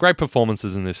the way, great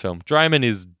performances in this film. Draymond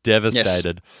is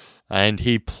devastated. Yes. And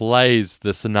he plays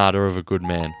the Sonata of a Good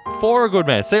Man. For a Good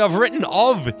Man. See, I've written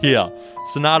of here.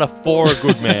 Sonata for a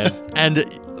Good Man. And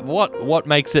what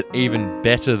makes it even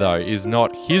better, though, is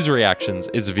not his reactions,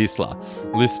 is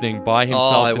Wiesler listening by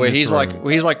himself in this room.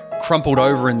 Where he's like crumpled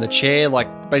over in the chair,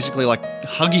 like basically like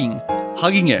hugging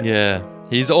it. Yeah.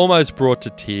 He's almost brought to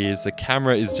tears. The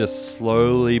camera is just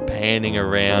slowly panning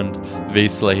around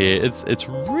Wiesler here. It's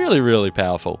really, really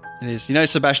powerful. It is.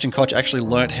 Sebastian Koch actually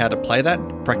learnt how to play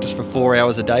that, practiced for 4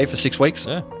 hours a day for 6 weeks.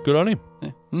 Yeah, good on him.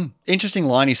 Yeah. Interesting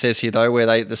line he says here, though, where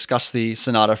they discuss the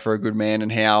Sonata for a Good Man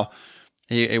and how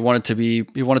he wanted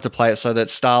to play it so that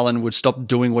Stalin would stop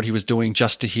doing what he was doing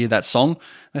just to hear that song.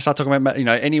 They start talking about,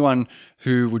 anyone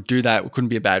who would do that couldn't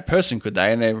be a bad person, could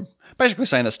they? And they're basically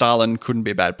saying that Stalin couldn't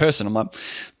be a bad person. I'm like,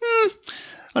 I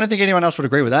don't think anyone else would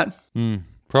agree with that.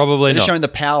 Probably They're just not. showing the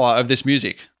power of this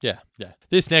music. Yeah.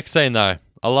 This next scene, though,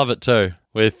 I love it too,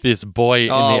 with this boy in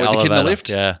the elevator. The kid in the lift?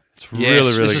 Yeah, it's really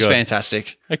good. This is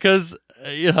fantastic. Because,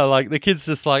 like, the kid's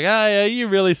just like, hey, are you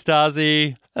really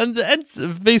Stasi? And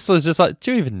Wiesler's just like,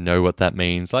 do you even know what that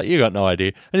means? Like, you got no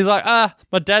idea. And he's like,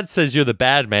 my dad says you're the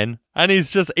bad man. And he's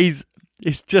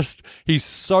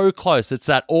so close. It's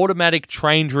that automatic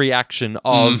trained reaction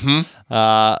of,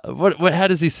 how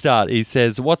does he start? He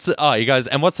says, he goes,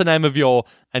 and what's the name of your,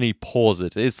 and he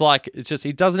pauses it. It's just,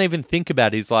 he doesn't even think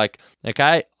about it. He's like,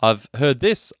 okay, I've heard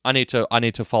this. I need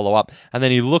to follow up. And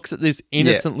then he looks at this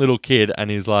innocent little kid and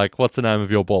he's like, what's the name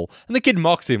of your ball? And the kid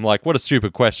mocks him like, what a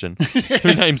stupid question.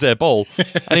 Who names their ball?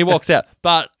 And he walks out.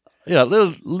 But,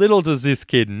 little does this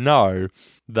kid know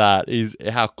that is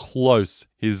how close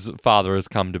his father has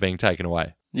come to being taken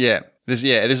away. Yeah. This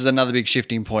is another big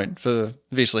shifting point for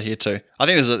Wiesler here too. I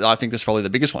think this is probably the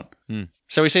biggest one.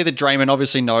 So we see that Draymond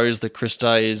obviously knows that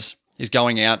Krista is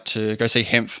going out to go see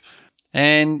Hempf,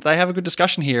 and they have a good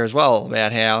discussion here as well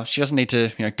about how she doesn't need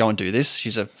to go and do this.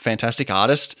 She's a fantastic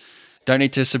artist. Don't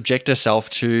need to subject herself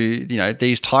to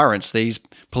these tyrants, these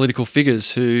political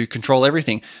figures who control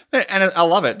everything. And I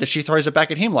love it that she throws it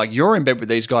back at him like, you're in bed with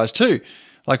these guys too.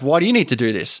 Like, why do you need to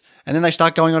do this? And then they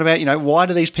start going on about, why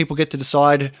do these people get to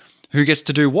decide who gets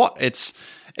to do what? It's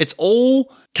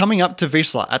all coming up to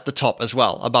Wiesler at the top as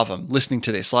well, above them, listening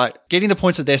to this, like getting the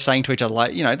points that they're saying to each other,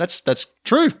 like, that's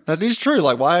true. That is true.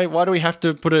 Like, why do we have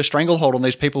to put a stranglehold on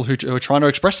these people who are trying to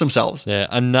express themselves? Yeah,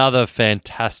 another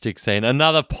fantastic scene,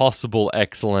 another possible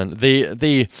excellent.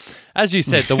 The as you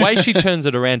said, the way she turns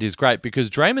it around is great because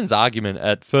Draymond's argument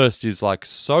at first is like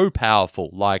so powerful,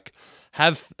 like,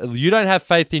 you don't have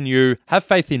faith in you, have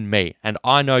faith in me, and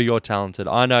I know you're talented.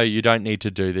 I know you don't need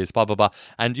to do this, blah, blah, blah.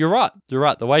 And you're right.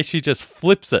 The way she just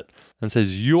flips it and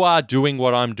says, you are doing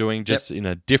what I'm doing just in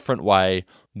a different way.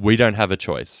 We don't have a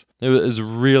choice. It was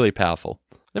really powerful.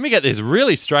 Let me get this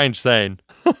really strange scene.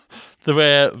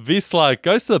 where Wisla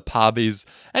goes to the pub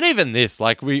and even this,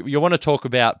 like you want to talk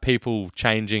about people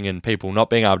changing and people not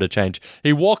being able to change.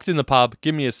 He walks in the pub,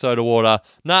 give me a soda water,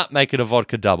 nah, make it a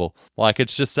vodka double. Like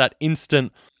it's just that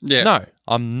instant, no,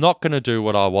 I'm not going to do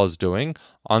what I was doing.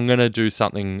 I'm going to do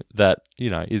something that,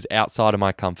 is outside of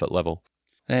my comfort level.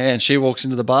 And she walks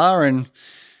into the bar and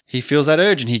he feels that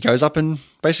urge and he goes up and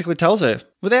basically tells her,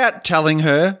 without telling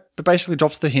her, but basically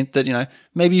drops the hint that,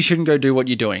 maybe you shouldn't go do what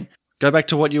you're doing. Go back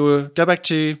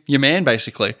to your man,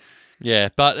 basically. Yeah,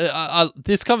 but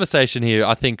this conversation here,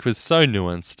 I think, was so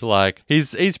nuanced. Like,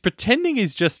 he's pretending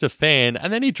he's just a fan,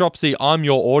 and then he drops the "I'm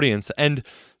your audience," and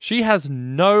she has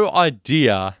no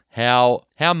idea how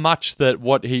much that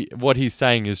what he's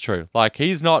saying is true. Like,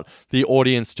 he's not the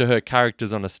audience to her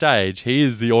characters on a stage; he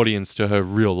is the audience to her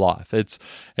real life. It's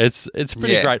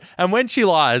pretty great. And when she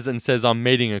lies and says, "I'm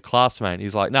meeting a classmate,"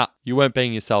 he's like, "Nah, you weren't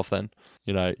being yourself then."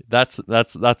 That's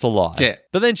a lie. Yeah.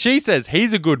 But then she says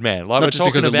he's a good man. Like, Not we're just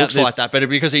talking because it about looks this, like that, but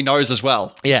because he knows as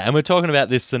well. Yeah, and we're talking about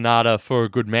this Sonata for a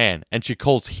good man, and she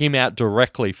calls him out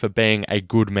directly for being a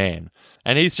good man.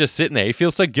 And he's just sitting there. He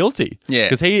feels so guilty. Yeah.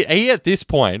 Because he, at this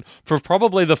point, for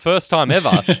probably the first time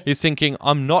ever, is thinking,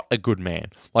 I'm not a good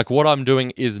man. Like, what I'm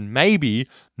doing is maybe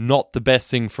not the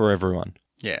best thing for everyone.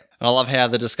 Yeah. And I love how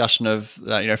the discussion of,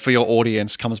 for your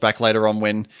audience comes back later on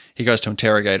when he goes to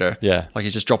interrogate her. Yeah. Like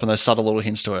he's just dropping those subtle little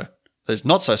hints to her. Those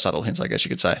not so subtle hints, I guess you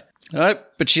could say.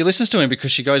 But she listens to him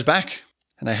because she goes back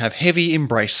and they have heavy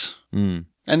embrace. Mm.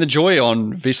 And the joy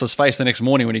on Wisla's face the next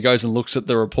morning when he goes and looks at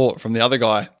the report from the other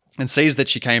guy and sees that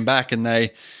she came back and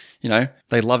they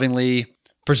lovingly,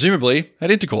 presumably, had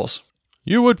intercourse.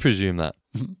 You would presume that.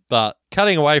 But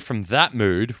cutting away from that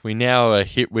mood, we now are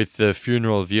hit with the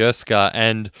funeral of Yerska,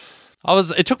 and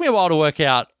it took me a while to work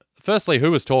out, firstly,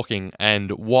 who was talking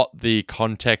and what the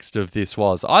context of this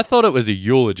was. I thought it was a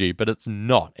eulogy, but it's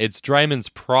not. It's Draymond's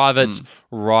private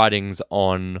writings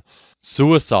on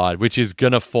suicide, which is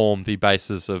going to form the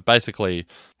basis of basically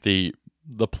the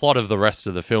plot of the rest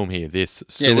of the film here. This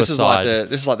suicide. Yeah,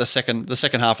 this is like the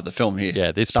second half of the film here.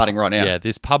 Yeah, this starting right now. Yeah,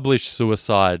 this published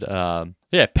suicide.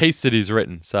 Piece that he's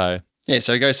written. So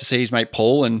he goes to see his mate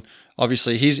Paul, and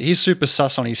obviously he's super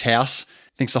sus on his house.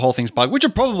 Thinks the whole thing's bugged, which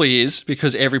it probably is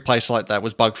because every place like that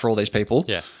was bugged for all these people.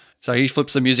 Yeah. So he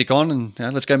flips the music on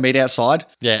and let's go meet outside.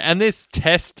 Yeah, and this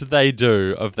test they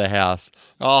do of the house.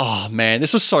 Oh man,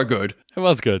 this was so good. It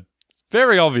was good.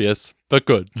 Very obvious, but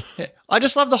good. Yeah. I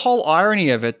just love the whole irony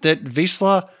of it that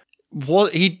Wisla,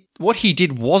 what he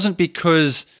did wasn't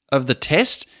because of the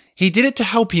test. He did it to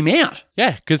help him out.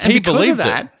 Yeah, because he believed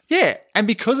that. it. Yeah, and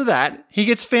because of that, he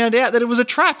gets found out that it was a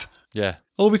trap. Yeah.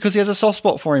 All because he has a soft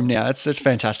spot for him now. It's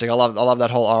fantastic. I love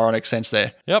that whole ironic sense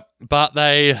there. Yep, but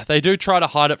they do try to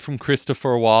hide it from Krista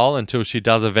for a while until she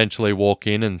does eventually walk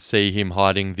in and see him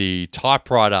hiding the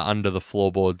typewriter under the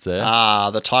floorboards there.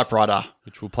 Ah, the typewriter.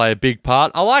 Which will play a big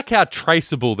part. I like how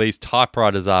traceable these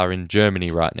typewriters are in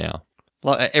Germany right now.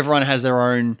 Like everyone has their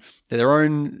own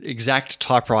exact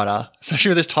typewriter. Especially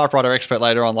with this typewriter expert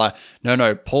later on, like,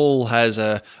 no, Paul has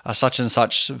a such and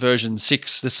such version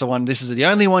 6. This is the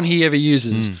only one he ever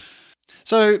uses.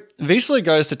 So Wisla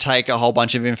goes to take a whole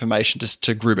bunch of information to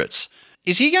Grubitz.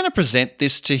 Is he going to present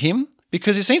this to him?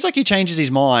 Because it seems like he changes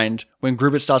his mind when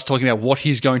Grubitz starts talking about what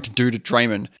he's going to do to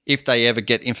Draymond if they ever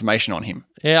get information on him.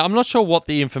 Yeah, I'm not sure what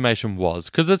the information was,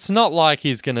 because it's not like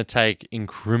he's going to take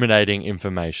incriminating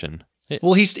information.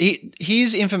 Well, his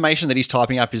information that he's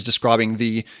typing up is describing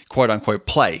the quote-unquote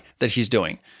play that he's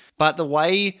doing. But the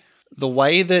way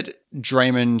that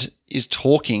Draymond is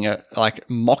talking, like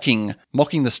mocking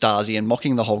the Stasi and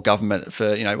mocking the whole government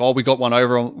for, we got one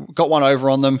over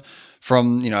on them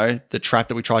from, the trap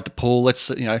that we tried to pull.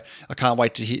 I can't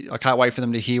wait for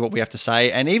them to hear what we have to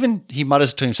say. And even he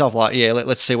mutters to himself like, yeah,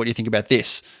 let's see what you think about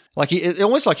this. Like it's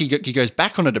almost like he goes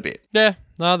back on it a bit. Yeah,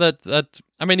 no,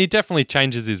 he definitely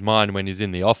changes his mind when he's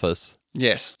in the office.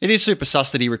 Yes. It is super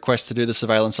sus that he requests to do the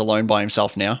surveillance alone by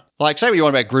himself now. Like, say what you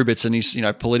want about Grubitz and his,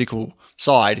 political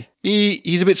side.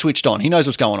 He's a bit switched on. He knows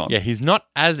what's going on. Yeah, he's not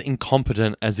as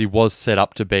incompetent as he was set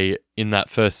up to be in that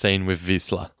first scene with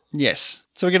Wisla. Yes.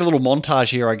 So we get a little montage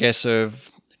here, I guess, of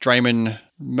Draymond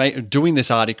doing this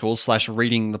article /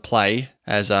 reading the play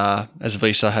as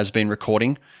Wisla has been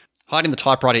recording, hiding the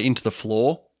typewriter into the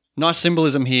floor. Nice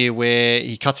symbolism here where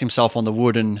he cuts himself on the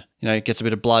wood and, gets a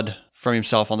bit of blood from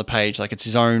himself on the page. Like it's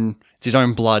his own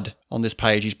blood on this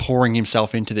page. He's pouring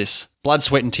himself into this. Blood,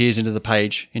 sweat and tears into the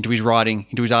page, into his writing,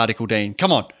 into his article, Dean.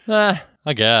 Come on.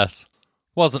 I guess.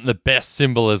 Wasn't the best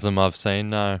symbolism I've seen,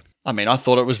 no. I mean, I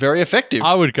thought it was very effective.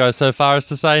 I would go so far as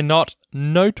to say not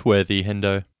noteworthy,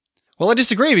 Hendo. Well, I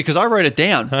disagree because I wrote it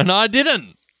down. And I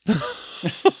didn't.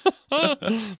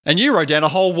 And you wrote down a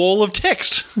whole wall of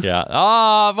text. Yeah.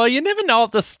 Ah, well, you never know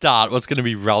at the start what's going to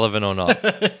be relevant or not.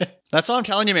 That's what I'm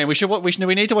telling you, man. We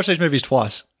need to watch these movies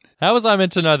twice. How was I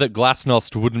meant to know that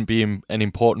glasnost wouldn't be an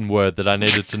important word that I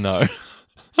needed to know?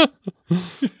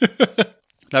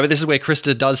 No, but this is where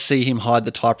Krista does see him hide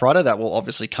the typewriter. That will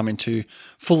obviously come into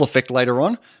full effect later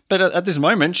on. But at this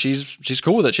moment, she's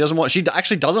cool with it. She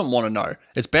actually doesn't want to know.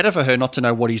 It's better for her not to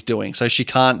know what he's doing, so she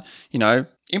can't,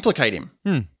 implicate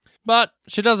him. But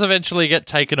she does eventually get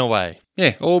taken away.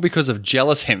 Yeah, all because of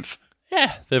jealous Hemph.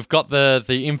 Yeah, they've got the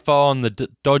info on the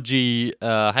dodgy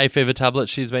hay fever tablet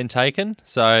she's been taken,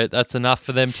 so that's enough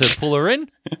for them to pull her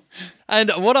in. And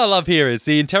what I love here is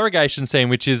the interrogation scene,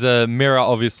 which is a mirror,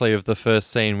 obviously, of the first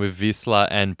scene with Visla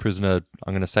and prisoner,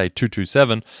 I'm going to say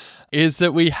 227, is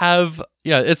that we have,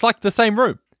 it's like the same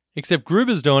room, except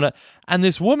Gruber's doing it. And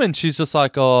this woman, she's just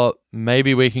like, oh,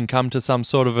 maybe we can come to some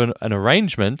sort of an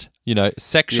arrangement,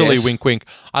 sexually, Yes. wink, wink.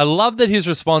 I love that his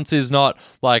response is not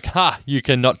like, you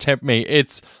cannot tempt me.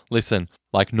 It's, listen,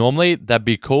 like normally that'd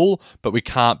be cool, but we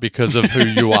can't because of who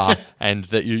you are and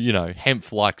that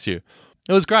Hemph likes you.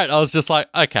 It was great. I was just like,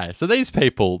 okay, so these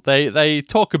people, they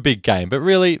talk a big game, but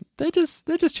really they're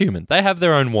just human. They have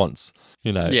their own wants,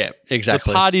 Yeah,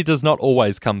 exactly. The party does not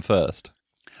always come first.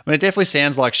 I mean, it definitely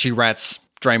sounds like she rats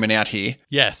Draymond out here.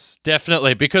 Yes,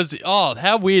 definitely. Because,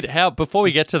 how weird, before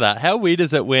we get to that, how weird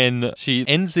is it when she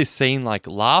ends this scene like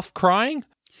laugh crying?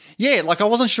 Yeah, like I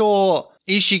wasn't sure,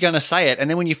 is she going to say it? And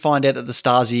then when you find out that the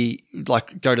Stasi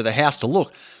go to the house to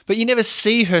look, but you never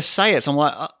see her say it. So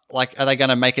I'm like, are they going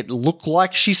to make it look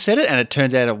like she said it? And it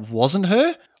turns out it wasn't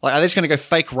her. Like, are they just going to go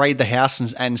fake raid the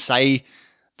house and say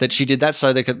that she did that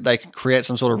so they could create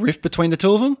some sort of rift between the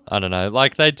two of them? I don't know.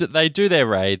 Like they do their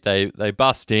raid, they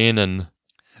bust in and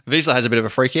Wiesler has a bit of a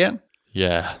freak out.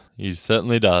 yeah, he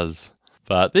certainly does.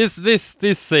 But this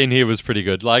scene here was pretty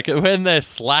good. Like when they're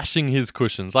slashing his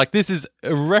cushions, like this is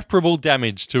irreparable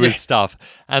damage to his stuff.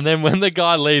 And then when the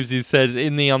guy leaves, he said,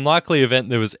 in the unlikely event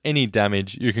there was any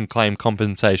damage, you can claim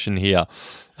compensation here.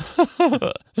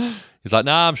 He's like,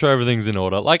 nah, I'm sure everything's in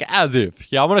order. Like as if.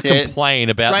 Yeah, I want to complain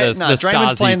about the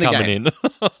Draymond's playing Stasi the coming game.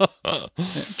 in.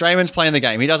 Draymond's playing the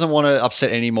game. He doesn't want to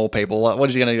upset any more people. Like, what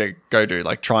is he going to go do?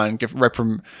 Like try and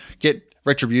get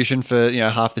retribution for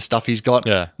half the stuff he's got?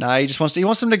 Yeah. No, he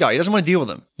wants them to go. He doesn't want to deal with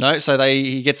them. No, so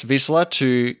he gets Wiesler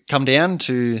to come down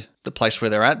to the place where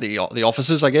they're at, the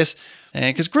offices, I guess,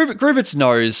 and because Grubitz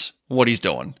knows what he's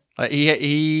doing.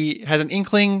 He has an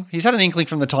inkling. He's had an inkling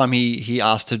from the time he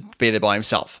asked to be there by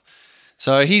himself.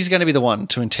 So he's going to be the one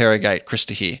to interrogate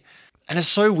Krista here. And it's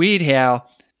so weird how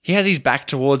he has his back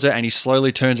towards her and he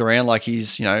slowly turns around like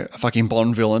he's, a fucking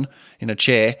Bond villain in a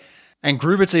chair. And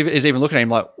Grubitz is even looking at him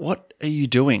like, what are you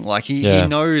doing? Like he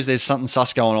knows there's something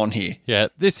sus going on here. Yeah,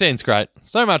 this scene's great.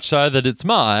 So much so that it's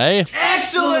my...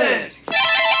 Excellent!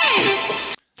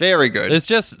 Very good. There's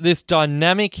just this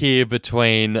dynamic here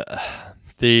between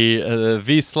the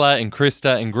Wiesler and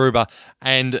Krista and Gruber,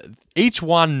 and each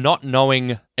one not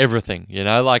knowing everything,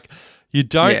 like you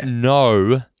don't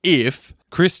know if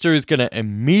Krista is going to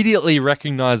immediately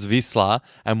recognize Wiesler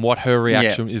and what her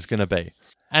reaction is going to be.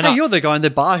 And hey, you're the guy in the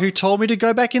bar who told me to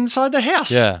go back inside the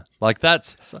house. Yeah, like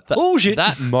that's bullshit.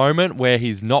 That moment where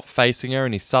he's not facing her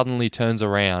and he suddenly turns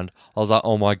around, I was like,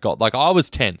 oh my God. Like I was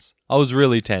tense. I was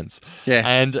really tense. Yeah.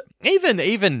 And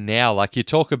even now, like you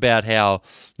talk about how,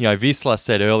 Wiesler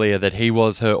said earlier that he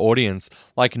was her audience.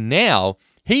 Like now,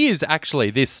 he is actually,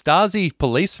 this Stasi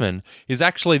policeman is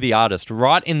actually the artist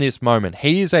right in this moment.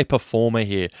 He is a performer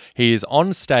here. He is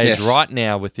on stage right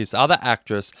now with this other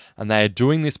actress and they are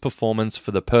doing this performance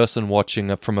for the person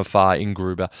watching from afar in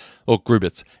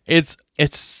Grubitz.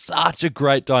 It's such a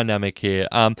great dynamic here.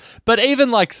 But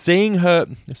even like seeing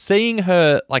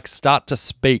her like start to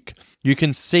speak, you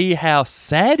can see how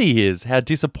sad he is, how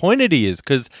disappointed he is.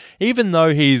 Because even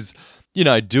though he's,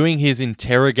 doing his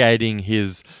interrogating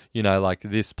his, like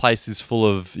this place is full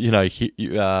of,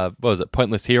 what was it,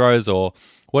 pointless heroes or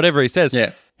whatever he says.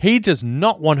 Yeah. He does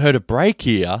not want her to break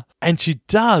here, and she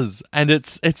does. And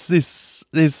it's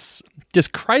this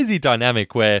just crazy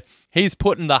dynamic where he's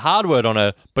putting the hard word on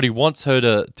her, but he wants her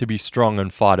to be strong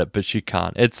and fight it, but she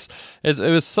can't. It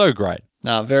was so great.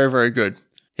 No, very, very good.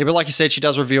 Yeah, but like you said, she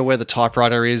does reveal where the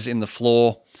typewriter is in the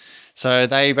floor. So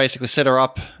they basically set her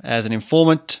up as an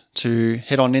informant to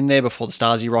head on in there before the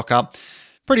Stasi rock up.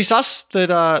 Pretty sus that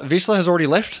Wiesler has already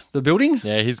left the building.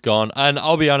 Yeah, he's gone. And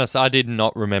I'll be honest, I did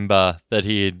not remember that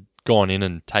he had gone in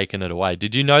and taken it away.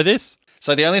 Did you know this?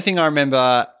 So the only thing I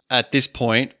remember at this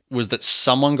point was that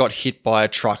someone got hit by a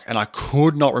truck and I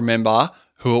could not remember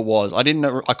who it was. I didn't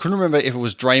know. I couldn't remember if it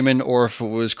was Draymond or if it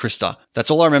was Krista. That's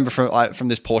all I remember from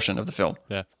this portion of the film.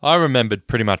 Yeah. I remembered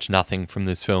pretty much nothing from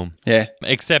this film. Yeah.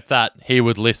 Except that he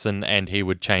would listen and he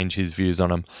would change his views on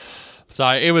them. So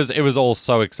it was all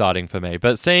so exciting for me.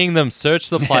 But seeing them search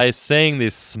the place, seeing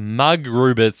this smug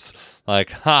Rubitz,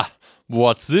 like,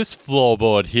 what's this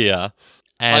floorboard here?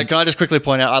 And Can I just quickly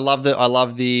point out? I love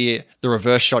the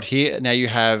reverse shot here. Now you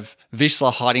have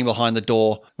Visla hiding behind the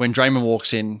door when Draymond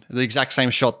walks in. The exact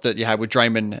same shot that you had with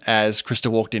Draymond as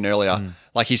Krista walked in earlier.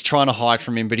 Like he's trying to hide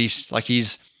from him, but he's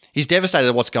devastated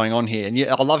at what's going on here. And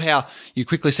I love how you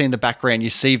quickly see in the background you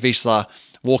see Visla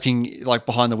walking like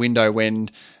behind the window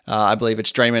when I believe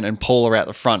it's Draymond and Paul are out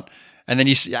the front. And then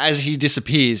as he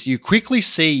disappears, you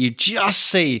just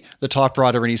see the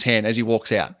typewriter in his hand as he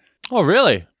walks out. oh,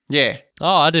 really? Yeah.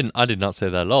 Oh, I did not see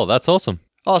that at all. That's awesome.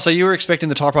 Oh, so you were expecting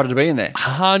the typewriter to be in there?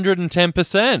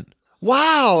 110%.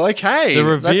 Wow. Okay. The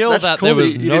reveal That's that cool there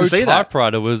was you no didn't see that.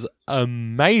 typewriter was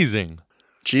amazing.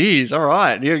 Jeez. All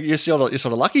right. You're sort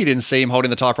of lucky you didn't see him holding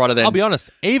the typewriter then. I'll be honest,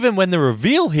 even when the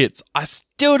reveal hits, I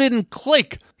still didn't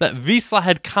click that Visla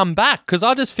had come back because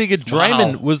I just figured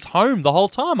Draymond was home the whole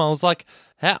time. I was like,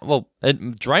 how? Well,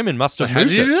 Draymond must have How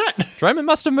moved did you it. do that? Draymond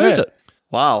must have moved Yeah. it.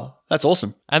 Wow. That's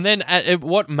awesome. And then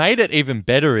what made it even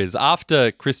better is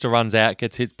after Krista runs out,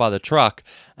 gets hit by the truck,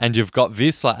 and you've got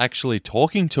Visla actually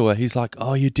talking to her. He's like,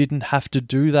 oh, you didn't have to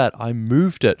do that. I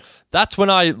moved it. That's when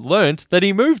I learned that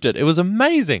he moved it. It was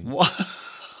amazing.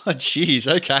 Jeez.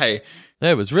 Okay.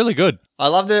 Yeah, it was really good. I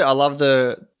love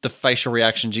the facial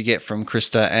reactions you get from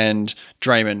Krista and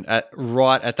Draymond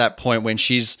right at that point when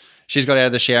she's got out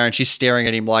of the shower and she's staring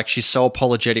at him like she's so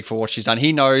apologetic for what she's done.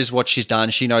 He knows what she's done.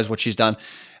 She knows what she's done.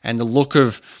 And the look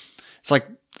of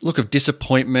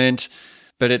disappointment,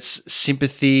 but it's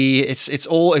sympathy. It's this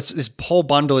whole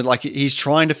bundle. Like he's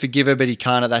trying to forgive her, but he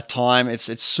can't at that time.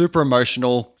 It's super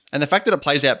emotional. And the fact that it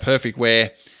plays out perfect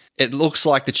where it looks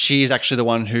like that she is actually the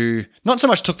one who not so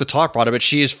much took the typewriter, but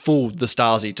she has fooled the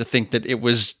Stasi to think that it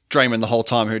was Draymond the whole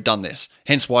time who had done this.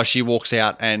 Hence why she walks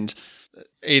out and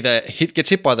either gets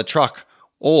hit by the truck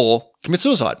or commits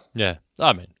suicide. Yeah.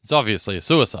 I mean, it's obviously a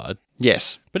suicide.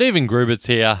 Yes. But even Grubitz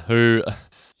here, who,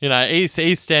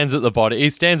 he stands at the body.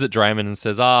 He stands at Draymond and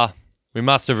says, we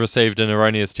must have received an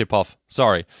erroneous tip-off.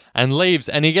 Sorry. And leaves,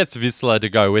 and he gets Visla to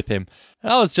go with him.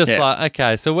 And I was just like,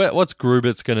 okay, so what's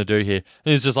Grubitz going to do here?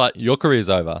 And he's just like, your career's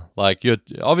over. Like, you're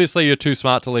too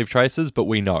smart to leave traces, but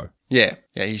we know. Yeah.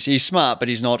 Yeah, he's smart, but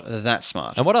he's not that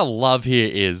smart. And what I love here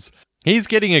is he's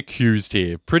getting accused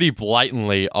here pretty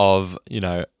blatantly of,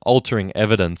 altering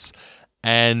evidence.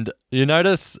 And you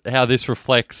notice how this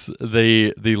reflects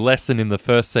the lesson in the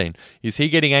first scene. Is he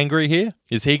getting angry here?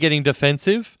 Is he getting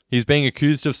defensive? He's being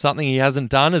accused of something he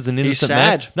hasn't done as an innocent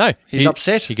man. He's sad. No. He's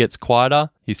upset. He gets quieter.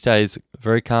 He stays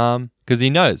very calm because he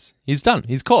knows he's done.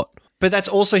 He's caught. But that's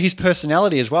also his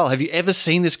personality as well. Have you ever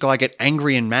seen this guy get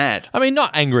angry and mad? I mean, not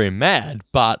angry and mad,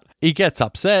 but he gets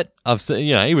upset.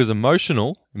 He was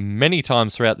emotional many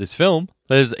times throughout this film.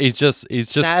 He's just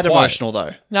sad, quiet. emotional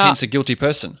though. Nah. Hence a guilty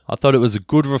person. I thought it was a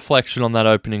good reflection on that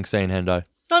opening scene, Hendo.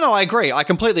 No, I agree. I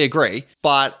completely agree.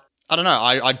 But I don't know.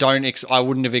 I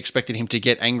wouldn't have expected him to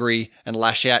get angry and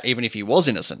lash out even if he was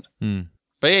innocent.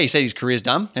 But yeah, he said his career's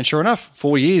done. And sure enough,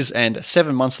 4 years and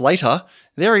 7 months later,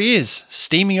 there he is,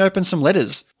 steaming open some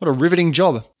letters. What a riveting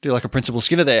job. Do like a Principal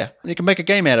Skinner there. You can make a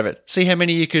game out of it. See how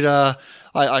many you could,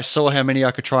 I saw how many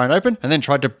I could try and open and then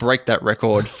tried to break that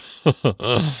record.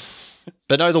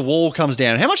 But no, the wall comes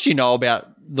down. How much do you know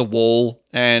about the wall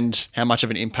and how much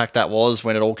of an impact that was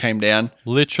when it all came down?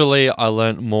 Literally, I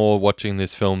learnt more watching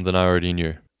this film than I already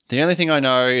knew. The only thing I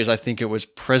know is I think it was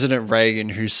President Reagan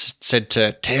who said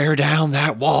to tear down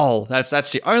that wall. That's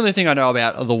the only thing I know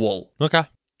about the wall. Okay.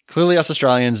 Clearly, us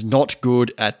Australians not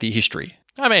good at the history.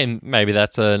 I mean, maybe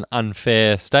that's an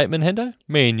unfair statement, Hendo.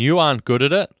 Me and you aren't good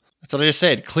at it. That's what I just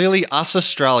said. Clearly, us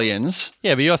Australians.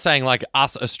 Yeah, but you're saying like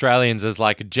us Australians as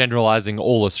like generalizing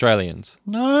all Australians.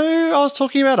 No, I was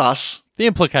talking about us. The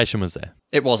implication was there.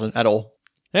 It wasn't at all.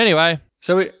 Anyway,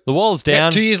 So the wall's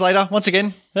down. 2 years later, once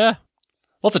again, Yeah,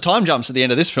 lots of time jumps at the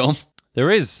end of this film.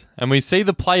 there is. And we see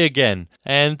the play again.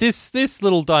 And this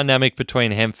little dynamic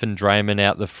between Hemph and Draymond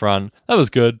out the front, that was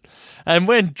good. And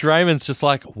when Draymond's just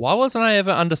like, why wasn't I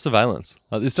ever under surveillance?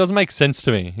 Like, this doesn't make sense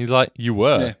to me. He's like, you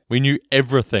were. Yeah. We knew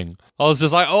everything. I was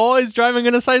just like, oh, is Draymond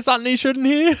going to say something he shouldn't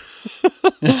hear?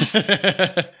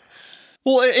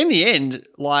 Well, in the end,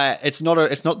 like it's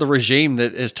not the regime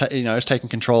that is is taking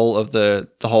control of the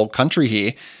whole country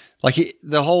here. Like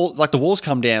the walls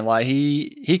come down. Like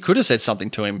he could have said something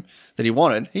to him that he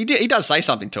wanted. He does say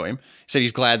something to him. He said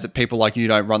he's glad that people like you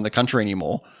don't run the country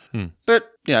anymore.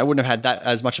 But, it wouldn't have had that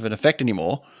as much of an effect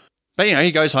anymore. But,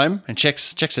 he goes home and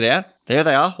checks it out. There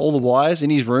they are, all the wires in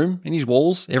his room, in his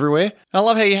walls, everywhere. And I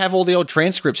love how you have all the old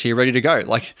transcripts here ready to go.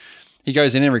 Like, he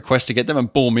goes in and requests to get them,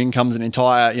 and boom, in comes an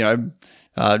entire,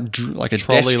 like a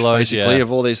Trolley desk, load, basically,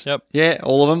 of all these. Yep. Yeah,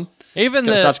 all of them.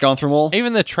 Starts going through them all.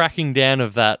 Even the tracking down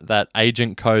of that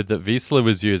agent code that Wiesler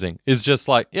was using is just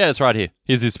like, yeah, it's right here.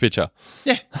 Here's his picture.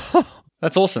 Yeah,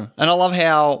 that's awesome. And I love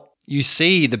how you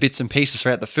see the bits and pieces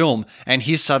throughout the film and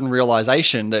his sudden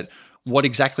realization that what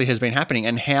exactly has been happening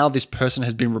and how this person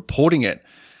has been reporting it.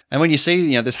 And when you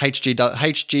see, this HGW,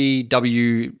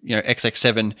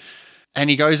 XX7, and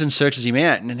he goes and searches him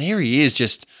out, and then there he is,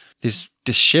 just this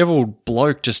disheveled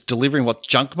bloke just delivering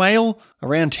junk mail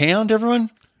around town to everyone.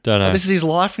 Don't know. This is his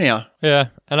life now. Yeah,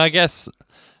 and I guess,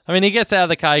 he gets out of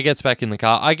the car, he gets back in the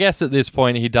car. I guess at this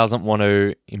point he doesn't want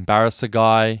to embarrass a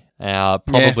guy.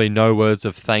 Probably no words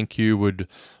of thank you would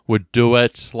do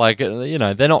it. Like,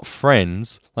 they're not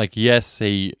friends. Like, yes,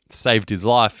 he saved his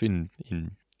life in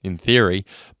theory,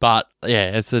 but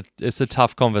yeah, it's a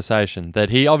tough conversation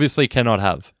that he obviously cannot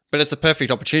have. But it's a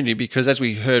perfect opportunity because, as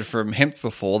we heard from Hemp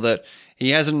before, that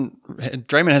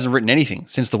Drayman hasn't written anything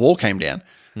since the wall came down.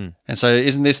 And so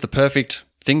isn't this the perfect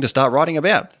thing to start writing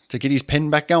about, to get his pen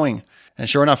back going? And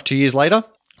sure enough, 2 years later,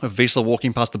 Wiesler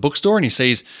walking past the bookstore and he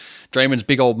sees Drayman's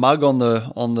big old mug on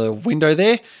the window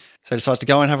there. So he decides to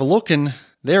go and have a look, and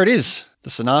there it is, the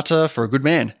Sonata for a Good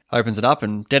Man. Opens it up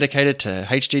and dedicated to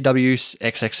HGW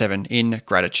XX7 in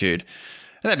gratitude.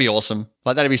 And that'd be awesome.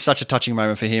 Like, that'd be such a touching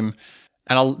moment for him.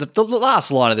 And the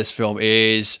last line of this film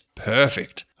is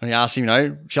perfect. When he asks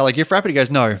him, shall I gift wrap it? He goes,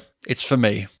 no, it's for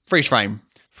me. Freeze frame.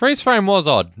 Freeze frame was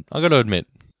odd, I got to admit.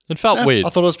 It felt weird. I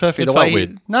thought it was perfect. It felt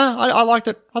weird. I liked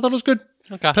it. I thought it was good.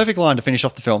 Okay. Perfect line to finish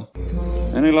off the film.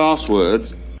 Any last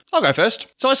words? I'll go first.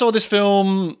 So I saw this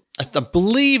film, I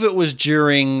believe it was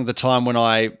during the time when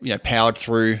I powered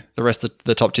through the rest of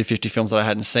the top 250 films that I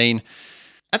hadn't seen.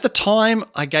 At the time,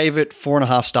 I gave it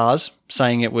 4.5 stars,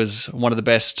 saying it was one of the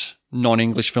best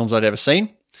non-English films I'd ever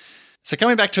seen. So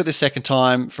coming back to it this second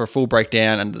time for a full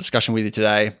breakdown and the discussion with you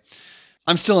today,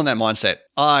 I'm still in that mindset.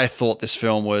 I thought this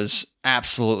film was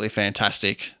absolutely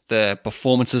fantastic. The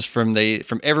performances from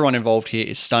everyone involved here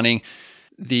is stunning.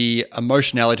 The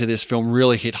emotionality of this film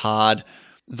really hit hard.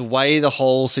 The way the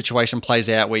whole situation plays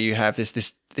out, where you have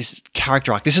this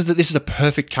character arc. This is a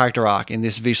perfect character arc in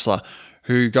this Wiesler,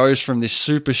 who goes from this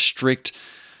super strict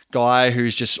guy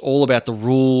who's just all about the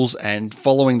rules and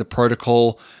following the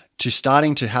protocol to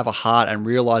starting to have a heart and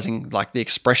realizing like the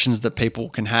expressions that people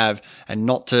can have and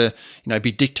not to,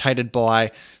 be dictated by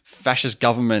fascist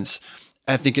governments.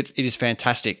 I think it is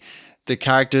fantastic. The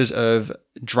characters of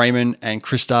Drayman and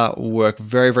Krista work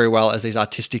very, very well as these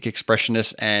artistic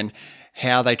expressionists, and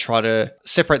how they try to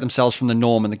separate themselves from the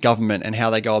norm and the government and how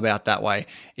they go about that way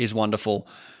is wonderful.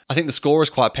 I think the score is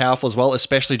quite powerful as well,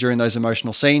 especially during those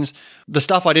emotional scenes. The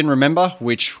stuff I didn't remember,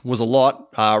 which was a lot,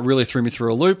 really threw me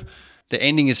through a loop. The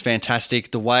ending is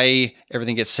fantastic. The way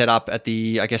everything gets set up at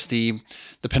the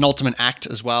penultimate act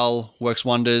as well works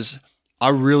wonders. I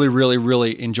really, really,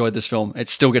 really enjoyed this film. It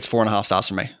still gets 4.5 stars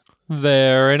from me.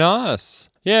 Very nice.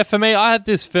 Yeah, for me, I had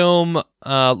this film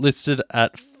listed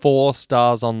at 4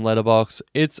 stars on Letterboxd.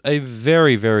 It's a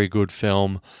very, very good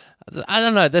film. I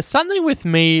don't know, there's something with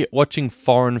me watching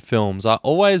foreign films. I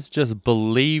always just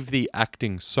believe the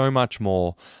acting so much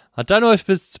more. I don't know if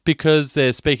it's because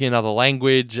they're speaking another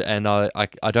language and I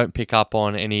don't pick up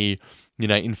on any,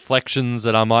 inflections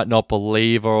that I might not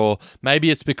believe, or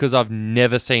maybe it's because I've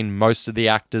never seen most of the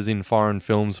actors in foreign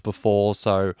films before,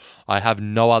 so I have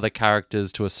no other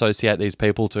characters to associate these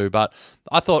people to. But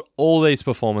I thought all these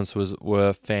performances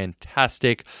were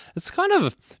fantastic. It's kind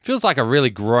of feels like a really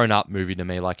grown-up movie to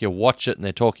me. Like, you watch it and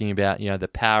they're talking about, the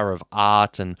power of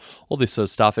art and all this sort of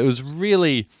stuff.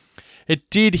 It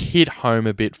did hit home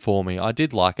a bit for me. I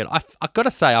did like it. I got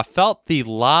to say, I felt the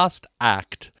last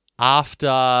act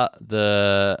after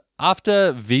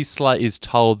Wiesler is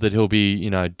told that he'll be,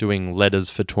 doing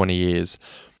letters for 20 years.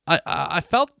 I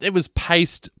felt it was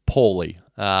paced poorly.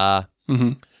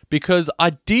 Because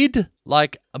I did,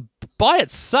 by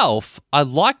itself, I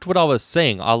liked what I was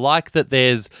seeing. I like that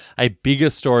there's a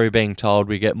bigger story being told.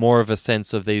 We get more of a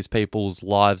sense of these people's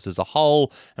lives as a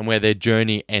whole and where their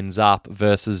journey ends up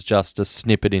versus just a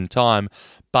snippet in time.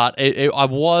 But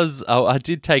I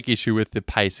did take issue with the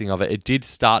pacing of it. It did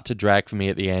start to drag for me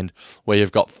at the end, where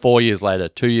you've got 4 years later,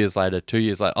 2 years later, 2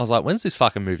 years later. I was like, when's this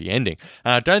fucking movie ending?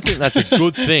 And I don't think that's a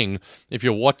good thing if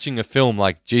you're watching a film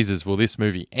like, Jesus, will this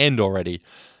movie end already?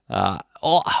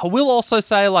 I will also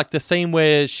say, like, the scene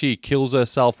where she kills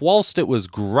herself, whilst it was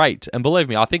great, and believe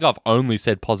me, I think I've only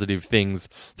said positive things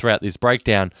throughout this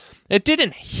breakdown, it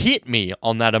didn't hit me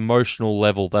on that emotional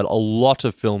level that a lot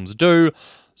of films do,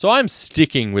 so I'm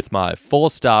sticking with my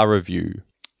 4-star review.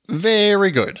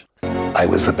 Very good. I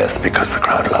was the best because the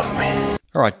crowd loved me.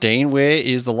 All right, Dean, where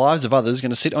is The Lives of Others going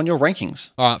to sit on your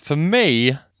rankings? All right, for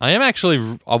me, I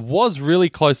was really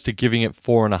close to giving it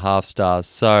 4.5 stars.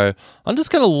 So I'm just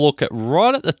going to look at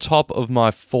right at the top of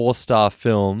my 4-star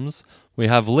films. We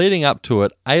have leading up to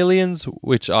it, Aliens,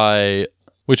 which I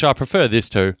prefer this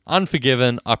to.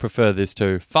 Unforgiven, I prefer this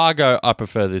to. Fargo, I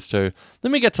prefer this to.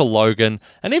 Then we get to Logan,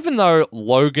 and even though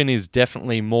Logan is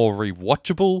definitely more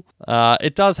rewatchable,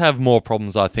 it does have more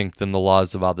problems, I think, than The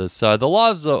Lives of Others. So The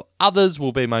Lives of Others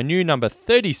will be my new number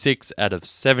 36 out of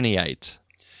 78.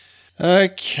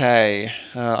 Okay,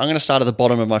 I'm going to start at the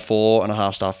bottom of my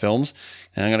 4.5 star films,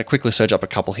 and I'm going to quickly search up a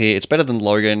couple here. It's better than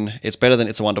Logan, it's better than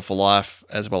It's a Wonderful Life,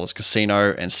 as well as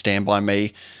Casino and Stand By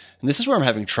Me. And this is where I'm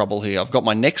having trouble here. I've got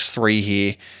my next 3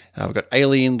 here. I've got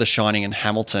Alien, The Shining, and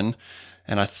Hamilton,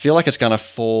 and I feel like it's going to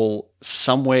fall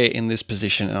somewhere in this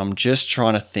position, and I'm just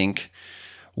trying to think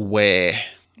where.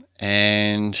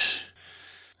 And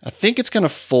I think it's going to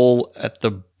fall at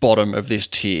the bottom of this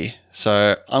tier.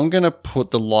 So I'm going to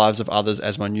put The Lives of Others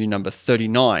as my new number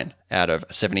 39 out of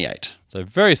 78. So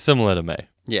very similar to me.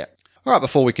 Yeah. All right,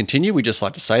 before we continue, we'd just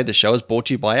like to say the show is brought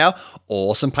to you by our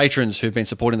awesome patrons who've been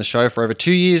supporting the show for over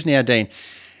 2 years now, Dean.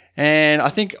 And I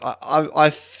think I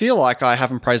feel like I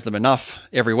haven't praised them enough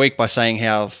every week by saying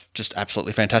how just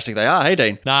absolutely fantastic they are. Hey,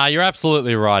 Dean. Nah, you're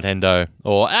absolutely right, Hendo.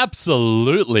 Or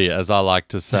absolutely, as I like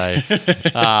to say.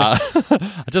 I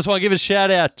just want to give a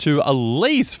shout out to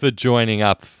Elise for joining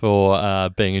up for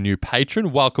being a new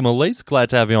patron. Welcome, Elise. Glad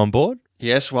to have you on board.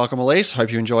 Yes, welcome, Elise.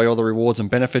 Hope you enjoy all the rewards and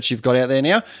benefits you've got out there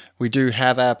now. We do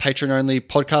have our patron-only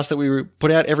podcast that we put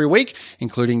out every week,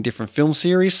 including different film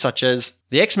series, such as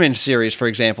the X-Men series, for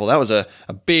example. That was a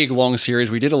big, long series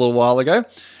we did a little while ago.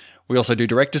 We also do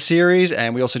director series,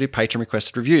 and we also do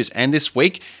patron-requested reviews. And this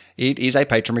week, it is a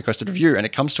patron-requested review, and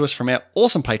it comes to us from our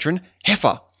awesome patron,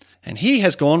 Heifer. And he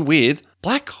has gone with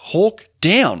Black Hawk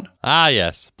Down. Ah,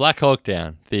 yes. Black Hawk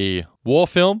Down, the war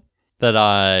film that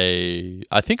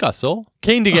I think I saw.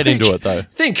 Keen to get into it, though.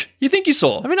 You think you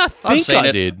saw? I mean, I think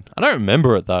I did. I don't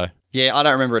remember it, though. Yeah, I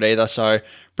don't remember it either, so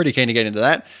pretty keen to get into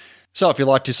that. So if you'd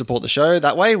like to support the show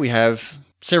that way, we have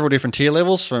several different tier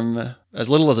levels from as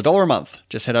little as $1 a month.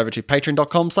 Just head over to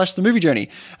patreon.com/themoviejourney.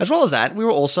 As well as that, we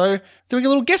were also doing a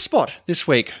little guest spot this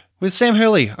week with Sam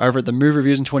Hurley over at the Movie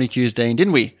Reviews and 20 Qs, Dean,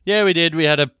 didn't we? Yeah, we did. We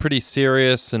had a pretty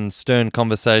serious and stern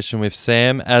conversation with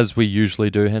Sam, as we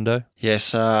usually do, Hendo.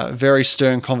 Yes, very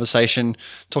stern conversation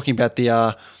talking about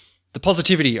the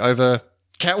positivity over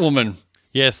Catwoman.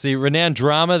 Yes, the renowned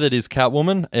drama that is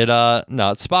Catwoman.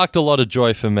 It sparked a lot of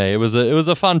joy for me. It was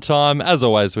a fun time, as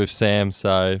always, with Sam,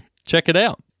 so check it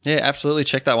out. Yeah, absolutely.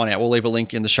 Check that one out. We'll leave a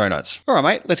link in the show notes. All right,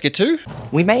 mate, let's get to...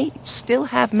 We may still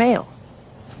have mail.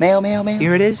 Mail.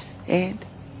 Here it is. And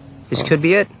this could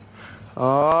be it.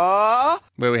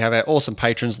 Where we have our awesome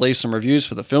patrons leave some reviews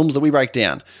for the films that we break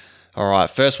down. All right,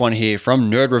 first one here from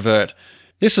Nerd Revert.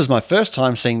 This was my first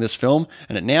time seeing this film,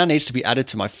 and it now needs to be added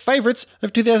to my favourites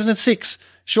of 2006.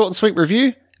 Short and sweet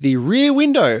review, The Rear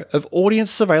Window of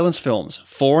Audience Surveillance Films,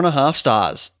 4.5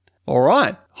 stars. All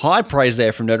right, high praise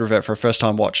there from Nerd Revert for a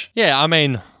first-time watch. Yeah, I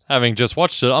mean, having just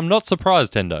watched it, I'm not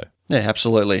surprised, Hendo. Yeah,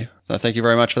 absolutely. No, thank you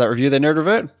very much for that review there, Nerd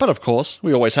Revert. But of course,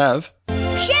 we always have...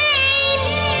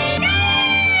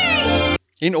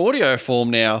 in audio form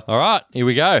now. All right, here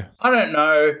we go. I don't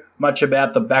know much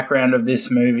about the background of this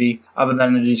movie other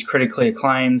than it is critically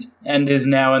acclaimed and is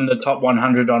now in the top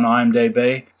 100 on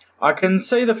IMDb. I can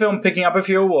see the film picking up a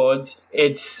few awards.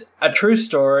 It's a true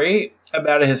story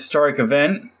about a historic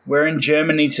event. We're in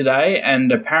Germany today,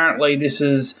 and apparently this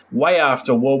is way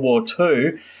after World War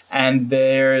II, and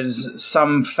there's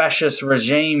some fascist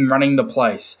regime running the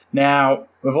place. Now,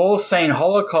 we've all seen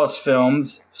Holocaust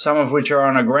films, some of which are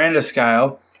on a grander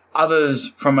scale, others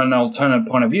from an alternate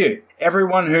point of view.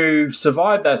 Everyone who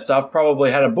survived that stuff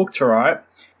probably had a book to write,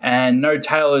 and no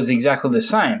tale is exactly the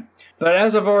same. But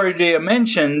as I've already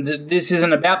mentioned, this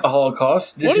isn't about the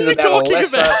Holocaust. This is about a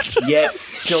lesser, yet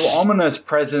still ominous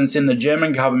presence in the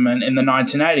German government in the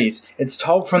 1980s. It's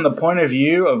told from the point of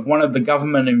view of one of the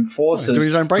government enforcers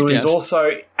who is also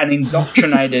an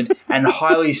indoctrinated and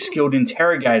highly skilled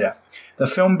interrogator. The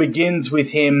film begins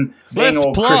with him being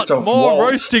all Christoph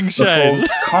Waltz before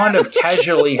kind of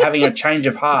casually having a change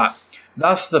of heart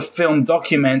Thus, the film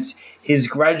documents his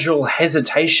gradual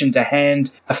hesitation to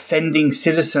hand offending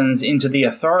citizens into the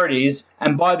authorities,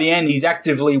 and by the end, he's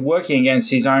actively working against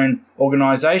his own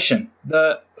organisation.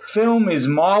 The film is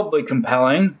mildly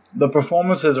compelling. The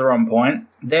performances are on point.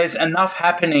 There's enough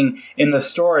happening in the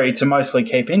story to mostly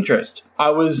keep interest. I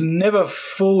was never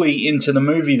fully into the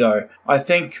movie, though. I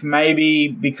think maybe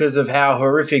because of how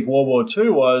horrific World War II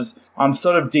was, I'm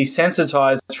sort of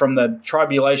desensitized from the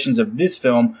tribulations of this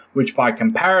film, which by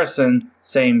comparison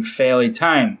seem fairly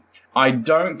tame. I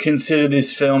don't consider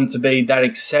this film to be that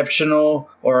exceptional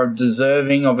or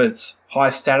deserving of its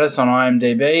high status on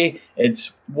IMDb.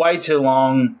 It's way too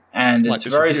long and it's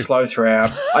very slow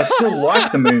throughout. I still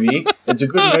like the movie. It's a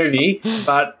good movie,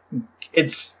 but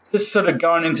it's just sort of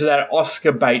going into that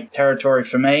Oscar bait territory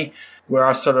for me, where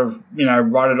I sort of,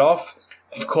 write it off.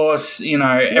 Of course,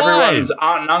 everyone's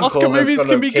aunt and uncle has got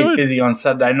to keep busy on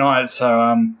Saturday night,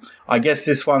 so I guess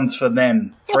this one's for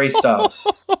them. 3 stars.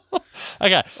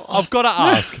 Okay, I've got to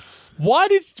ask, why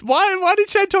did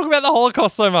Shane talk about the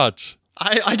Holocaust so much?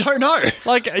 I don't know.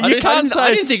 Like, I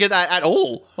didn't think of that at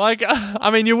all. Like, I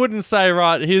mean, you wouldn't say,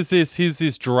 right, here's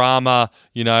this drama,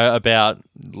 about,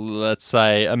 let's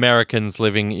say, Americans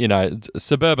living,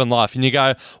 suburban life. And you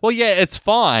go, well, yeah, it's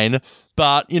fine,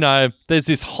 but, there's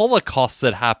this Holocaust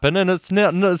that happened and it's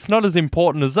not as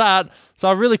important as that. So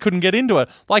I really couldn't get into it.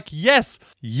 Like, yes,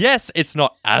 it's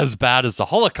not as bad as the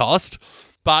Holocaust,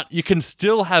 but you can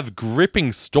still have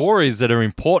gripping stories that are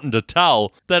important to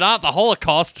tell that aren't the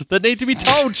Holocaust that need to be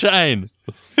told, Shane.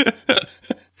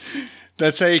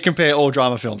 That's how you compare all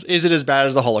drama films. Is it as bad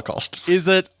as the Holocaust? Is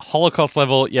it Holocaust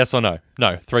level, yes or no?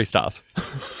 No, 3 stars.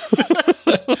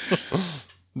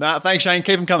 Nah, thanks, Shane.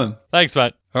 Keep them coming. Thanks,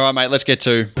 mate. All right, mate, let's get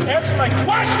to... Answer my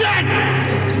question!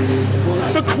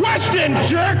 The question,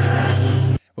 jerk!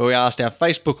 Where we asked our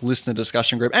Facebook listener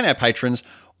discussion group and our patrons,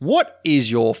 what is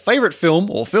your favourite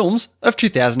film or films of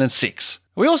 2006?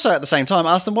 We also, at the same time,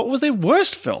 asked them what was their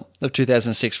worst film of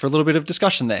 2006 for a little bit of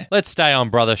discussion there. Let's stay on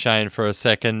Brother Shane for a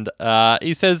second.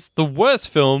 He says the worst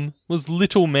film was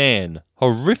Little Man.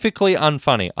 Horrifically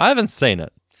unfunny. I haven't seen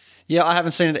it. Yeah, I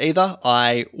haven't seen it either.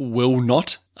 I will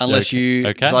not, unless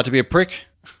you decide to be a prick.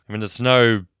 I mean, it's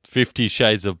no 50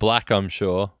 Shades of Black, I'm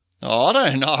sure. Oh, I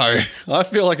don't know. I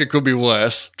feel like it could be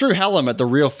worse. Drew Hallam at the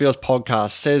Real Feels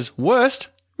podcast says, worst,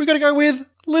 we got to go with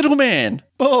Little Man.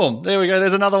 Boom. There we go.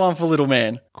 There's another one for Little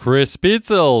Man. Chris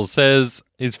Bitzel says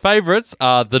his favourites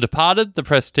are The Departed, The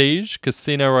Prestige,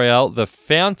 Casino Royale, The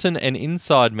Fountain, and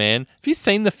Inside Man. Have you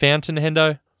seen The Fountain,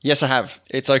 Hendo? Yes, I have.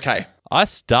 It's okay. I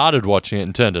started watching it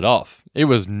and turned it off. It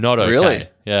was not okay. Really?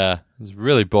 Yeah. It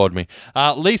really bored me.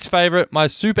 Least favourite, My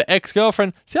Super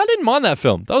Ex-Girlfriend. See, I didn't mind that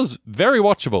film. That was very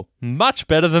watchable. Much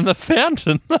better than The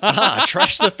Fountain.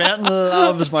 Trash The Fountain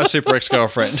loves My Super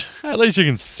Ex-Girlfriend. At least you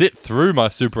can sit through My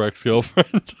Super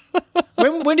Ex-Girlfriend.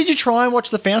 When did you try and watch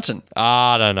The Fountain?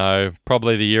 I don't know.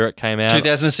 Probably the year it came out.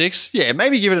 2006? Yeah,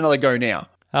 maybe give it another go now.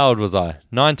 How old was I?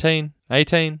 19?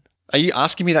 18? Are you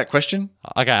asking me that question?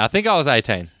 Okay, I think I was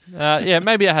 18. Yeah,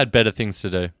 maybe I had better things to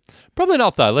do. Probably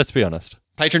not, though. Let's be honest.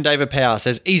 Patron David Power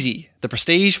says, easy, The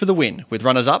Prestige for the win, with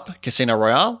runners-up, Casino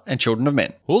Royale and Children of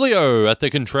Men. Julio at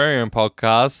the Contrarian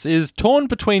podcast is torn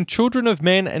between Children of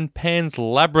Men and Pan's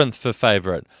Labyrinth for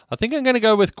favourite. I think I'm going to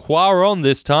go with Cuarón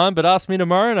this time, but ask me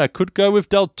tomorrow and I could go with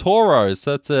Del Toro.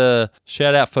 So that's a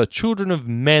shout out for Children of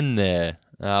Men there.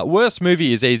 Worst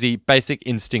movie is easy, Basic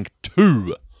Instinct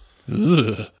 2.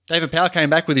 Ugh. David Power came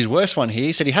back with his worst one here.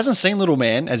 He said he hasn't seen Little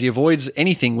Man as he avoids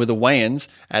anything with the Wayans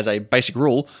as a basic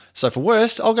rule. So for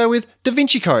worst, I'll go with Da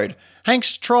Vinci Code.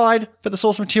 Hanks tried, but the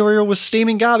source material was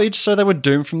steaming garbage, so they were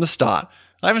doomed from the start.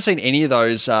 I haven't seen any of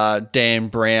those Dan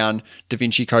Brown Da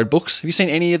Vinci Code books. Have you seen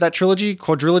any of that trilogy,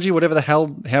 quadrilogy, whatever the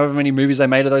hell, however many movies they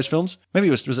made of those films? Maybe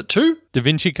was it 2? Da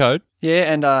Vinci Code?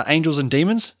 Yeah, and Angels and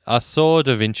Demons? I saw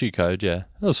Da Vinci Code, yeah.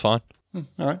 That was fine.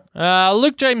 All right.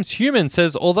 Luke James Human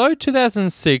says, although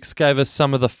 2006 gave us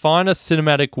some of the finest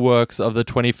cinematic works of the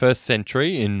 21st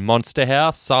century in Monster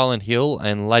House, Silent Hill,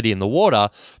 and Lady in the Water,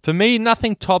 for me,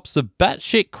 nothing tops the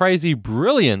batshit crazy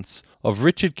brilliance of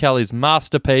Richard Kelly's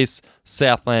masterpiece,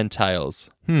 Southland Tales.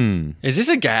 Is this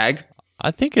a gag? I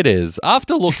think it is.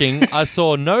 After looking, I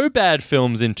saw no bad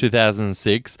films in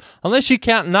 2006, unless you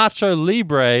count Nacho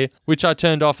Libre, which I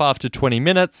turned off after 20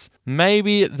 minutes.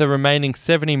 Maybe the remaining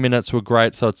 70 minutes were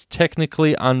great, so it's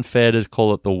technically unfair to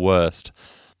call it the worst.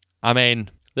 I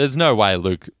mean, there's no way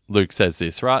Luke says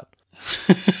this, right?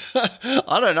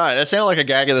 I don't know. That sounded like a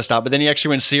gag at the start, but then he actually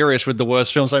went serious with the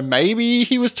worst film, so maybe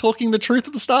he was talking the truth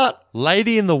at the start.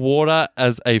 Lady in the Water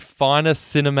as a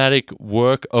finest cinematic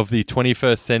work of the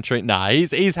 21st century. Nah,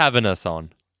 he's having us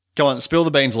on. Go on, spill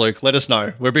the beans, Luke. Let us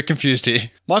know. We're a bit confused here.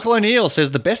 Michael O'Neill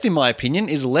says the best, in my opinion,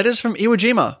 is Letters from Iwo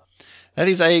Jima. That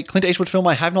is a Clint Eastwood film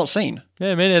I have not seen.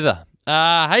 Yeah, me neither.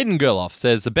 Hayden Gerloff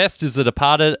says the best is The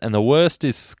Departed and the worst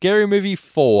is Scary Movie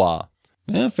 4.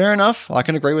 Yeah, fair enough. I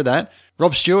can agree with that.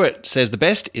 Rob Stewart says the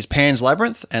best is Pan's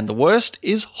Labyrinth and the worst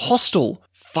is Hostel.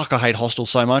 Fuck, I hate Hostel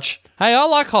so much. Hey, I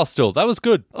like Hostel. That was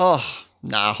good. Oh,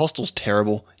 nah, Hostel's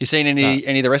terrible. You seen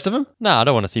any of the rest of them? No, I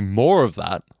don't want to see more of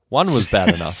that. One was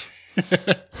bad enough.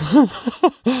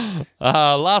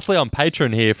 Lastly, on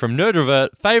Patreon here from Nerd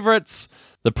Revert, favourites,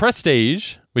 The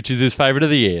Prestige, which is his favourite of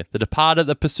the year. The Departed,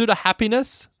 The Pursuit of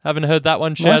Happiness. Haven't heard that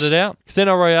one shouted out.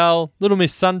 Casino Royale, Little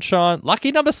Miss Sunshine,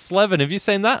 Lucky Number 11. Have you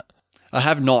seen that? I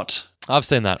have not. I've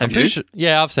seen that. Have you?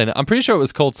 Yeah, I've seen it. I'm pretty sure it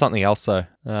was called something else though.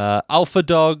 Alpha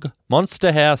Dog,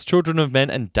 Monster House, Children of Men,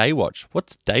 and Daywatch.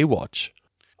 What's Daywatch?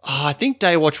 Oh, I think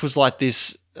Daywatch was like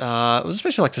this, it was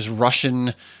especially like this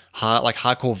Russian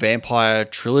hardcore vampire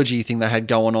trilogy thing they had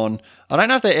going on. I don't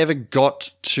know if they ever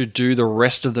got to do the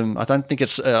rest of them. I don't think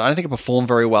it performed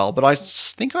very well, but I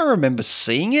think I remember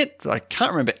seeing it. I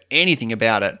can't remember anything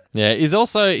about it. Yeah, he's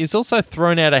also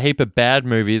thrown out a heap of bad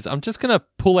movies. I'm just going to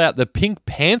pull out The Pink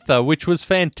Panther, which was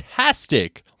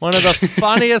fantastic. One of the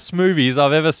funniest movies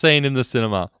I've ever seen in the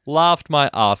cinema. Laughed my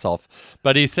ass off.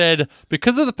 But he said,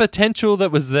 because of the potential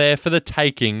that was there for the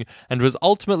taking and was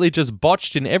ultimately just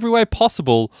botched in every way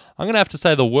possible, I'm going to have to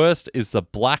say the worst is The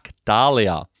Black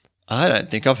Dahlia. I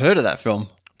don't think I've heard of that film.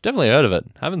 Definitely heard of it.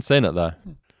 Haven't seen it though.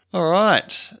 All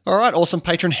right. Awesome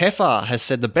patron Heifer has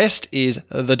said the best is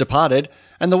The Departed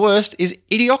and the worst is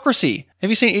Idiocracy. Have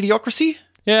you seen Idiocracy?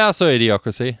 Yeah, I saw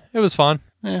Idiocracy. It was fine.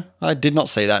 Yeah, I did not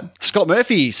see that. Scott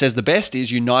Murphy says the best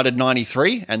is United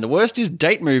 93 and the worst is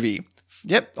Date Movie.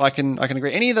 Yep, I can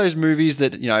agree. Any of those movies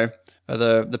that, you know, are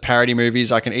the parody movies,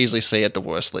 I can easily see at the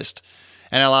worst list.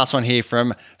 And our last one here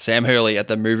from Sam Hurley at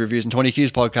the Movie Reviews and 20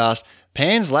 Qs podcast,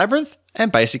 Pan's Labyrinth and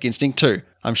Basic Instinct 2.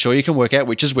 I'm sure you can work out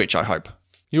which is which, I hope.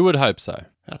 You would hope so.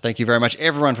 Thank you very much,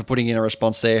 everyone, for putting in a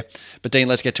response there. But Dean,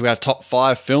 let's get to our top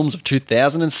 5 films of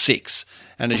 2006.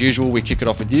 And as usual, we kick it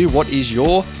off with you. What is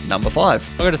your number 5?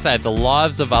 I've got to say, The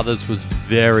Lives of Others was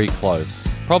very close.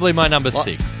 Probably my number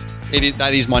 6.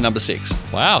 That is my number 6.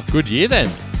 Wow, good year then.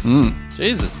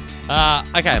 Jesus.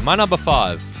 Okay, my number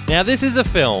 5. Now, this is a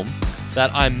film that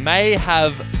I may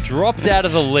have dropped out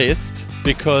of the list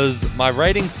because my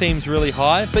rating seems really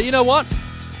high. But you know what?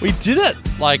 We did it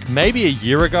like maybe a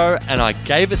year ago and I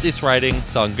gave it this rating,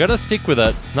 so I'm going to stick with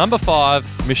it. Number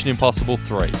 5, Mission Impossible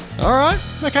 3. All right,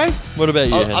 okay. What about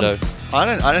you, Hendo? I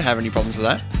don't have any problems with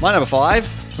that. My number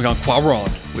 5, we're going Quaron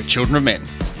with Children of Men.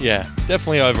 Yeah,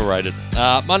 definitely overrated.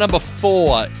 My number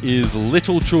 4 is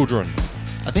Little Children.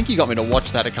 I think you got me to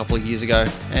watch that a couple of years ago,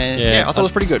 and yeah, I thought it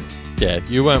was pretty good. Yeah,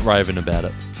 you weren't raving about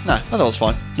it. No, I thought it was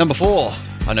fine. Number 4,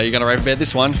 I know you're going to rave about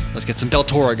this one. Let's get some Del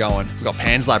Toro going. We've got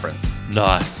Pan's Labyrinth.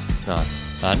 Nice.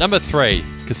 Number 3,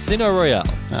 Casino Royale.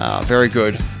 Very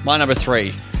good. My number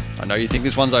 3, I know you think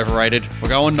this one's overrated. We're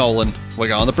going Nolan. We're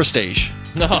going The Prestige.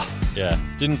 Oh, yeah.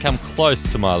 Didn't come close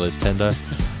to my list, Hendo.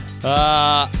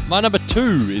 My number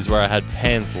 2 is where I had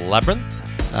Pan's Labyrinth.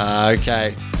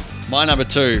 Okay. My number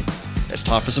 2, it's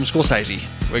time for some Scorsese.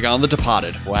 We're going The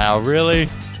Departed. Wow, really?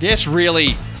 Yes,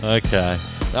 really. Okay.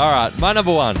 All right, my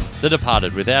number 1, The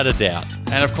Departed, without a doubt.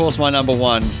 And of course, my number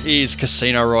 1 is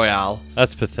Casino Royale.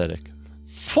 That's pathetic.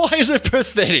 Why is it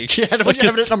pathetic? What do you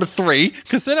have it at number 3?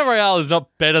 Casino Royale is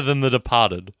not better than The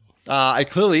Departed. It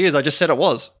clearly is. I just said it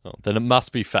was. Oh, then it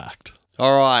must be fact.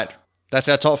 All right. That's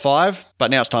our top 5. But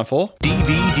now it's time for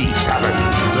DVD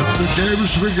challenge. Let the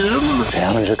games begin.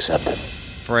 Challenge accepted.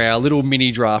 for our little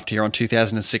mini draft here on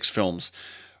 2006 films.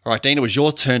 All right, Dean, it was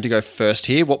your turn to go first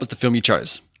here. What was the film you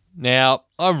chose? Now,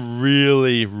 I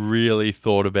really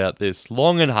thought about this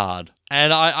long and hard.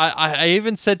 And I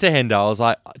even said to Hendo, I was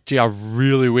like, gee, I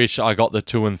really wish I got the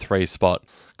 2 and 3 spot.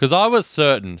 Because I was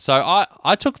certain. So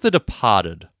I took The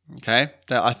Departed. Okay.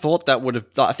 I thought that would have...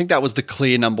 I think that was the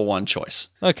clear number 1 choice.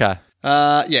 Okay.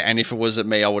 Yeah, and if it was at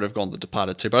me, I would have gone The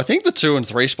Departed too. But I think the 2 and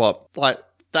 3 spot, like,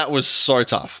 that was so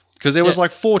tough. Because there was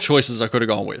like 4 choices I could have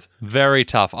gone with. Very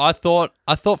tough. I thought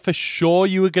for sure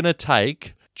you were going to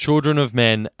take Children of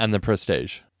Men and The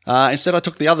Prestige. Instead, I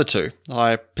took the other 2.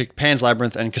 I picked Pan's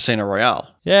Labyrinth and Casino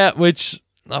Royale. Yeah, which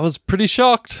I was pretty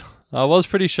shocked.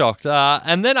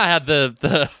 And then I had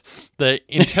the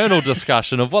internal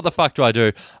discussion of what the fuck do I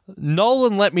do?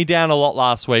 Nolan let me down a lot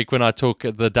last week when I took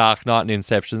The Dark Knight and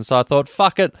Inception. So I thought,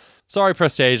 fuck it. Sorry,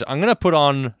 Prestige. I'm going to put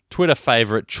on Twitter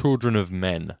favorite Children of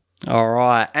Men. All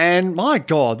right. And my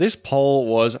God, this poll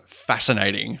was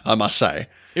fascinating, I must say.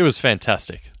 It was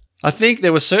fantastic. I think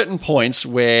there were certain points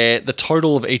where the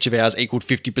total of each of ours equaled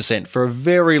 50% for a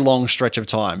very long stretch of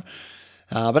time.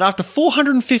 But after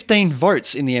 415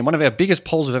 votes in the end, one of our biggest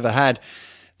polls we've ever had,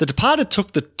 The Departed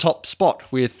took the top spot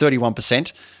with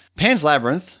 31%. Pan's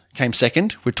Labyrinth came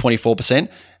second with 24%.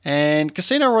 And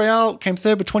Casino Royale came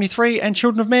third with 23%. And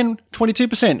Children of Men,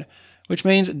 22%. Which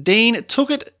means Dean took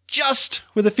it just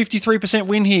with a 53%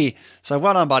 win here. So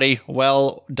well done, buddy.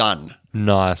 Well done.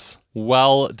 Nice.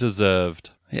 Well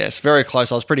deserved. Yes, very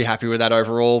close. I was pretty happy with that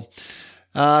overall.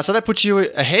 So that puts you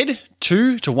ahead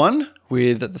 2-1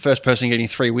 with the first person getting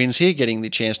 3 wins here, getting the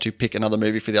chance to pick another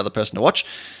movie for the other person to watch.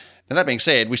 Now, that being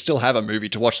said, we still have a movie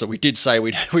to watch that we did say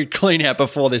we'd clean out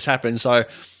before this happened. So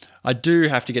I do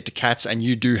have to get to Cats and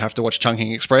you do have to watch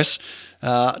Chungking Express.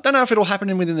 Don't know if it'll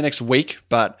happen within the next week,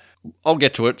 but I'll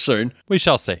get to it soon. We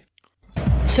shall see.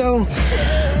 So,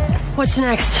 what's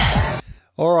next?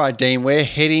 All right, Dean, we're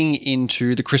heading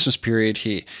into the Christmas period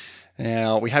here.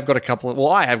 Now, I have got a couple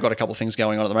of things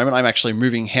going on at the moment. I'm actually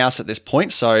moving house at this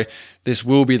point, so this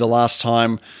will be the last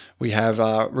time we have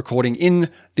recording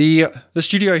in the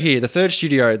studio here, the third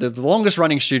studio, the longest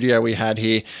running studio we had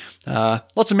here.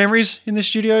 Lots of memories in this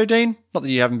studio, Dean. Not that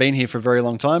you haven't been here for a very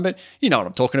long time, but you know what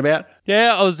I'm talking about.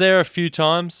 Yeah, I was there a few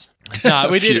times. No,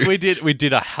 we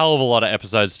did a hell of a lot of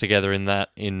episodes together in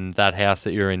that house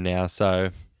that you're in now. So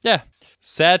yeah,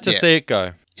 sad to see it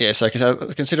go. Yeah, so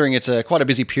considering it's quite a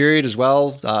busy period as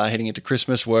well, heading into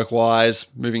Christmas, work-wise,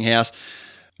 moving house,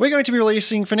 we're going to be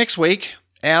releasing for next week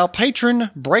our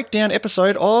patron breakdown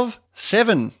episode of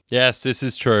Seven. Yes, this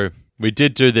is true. We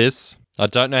did do this. I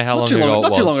don't know how long ago it was.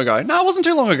 Not too long ago. No, it wasn't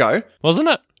too long ago. Wasn't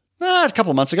it? No, a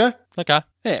couple of months ago. Okay.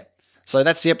 Yeah. So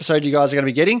that's the episode you guys are going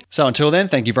to be getting. So until then,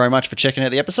 thank you very much for checking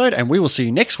out the episode, and we will see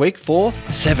you next week for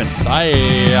 7.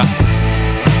 Bye.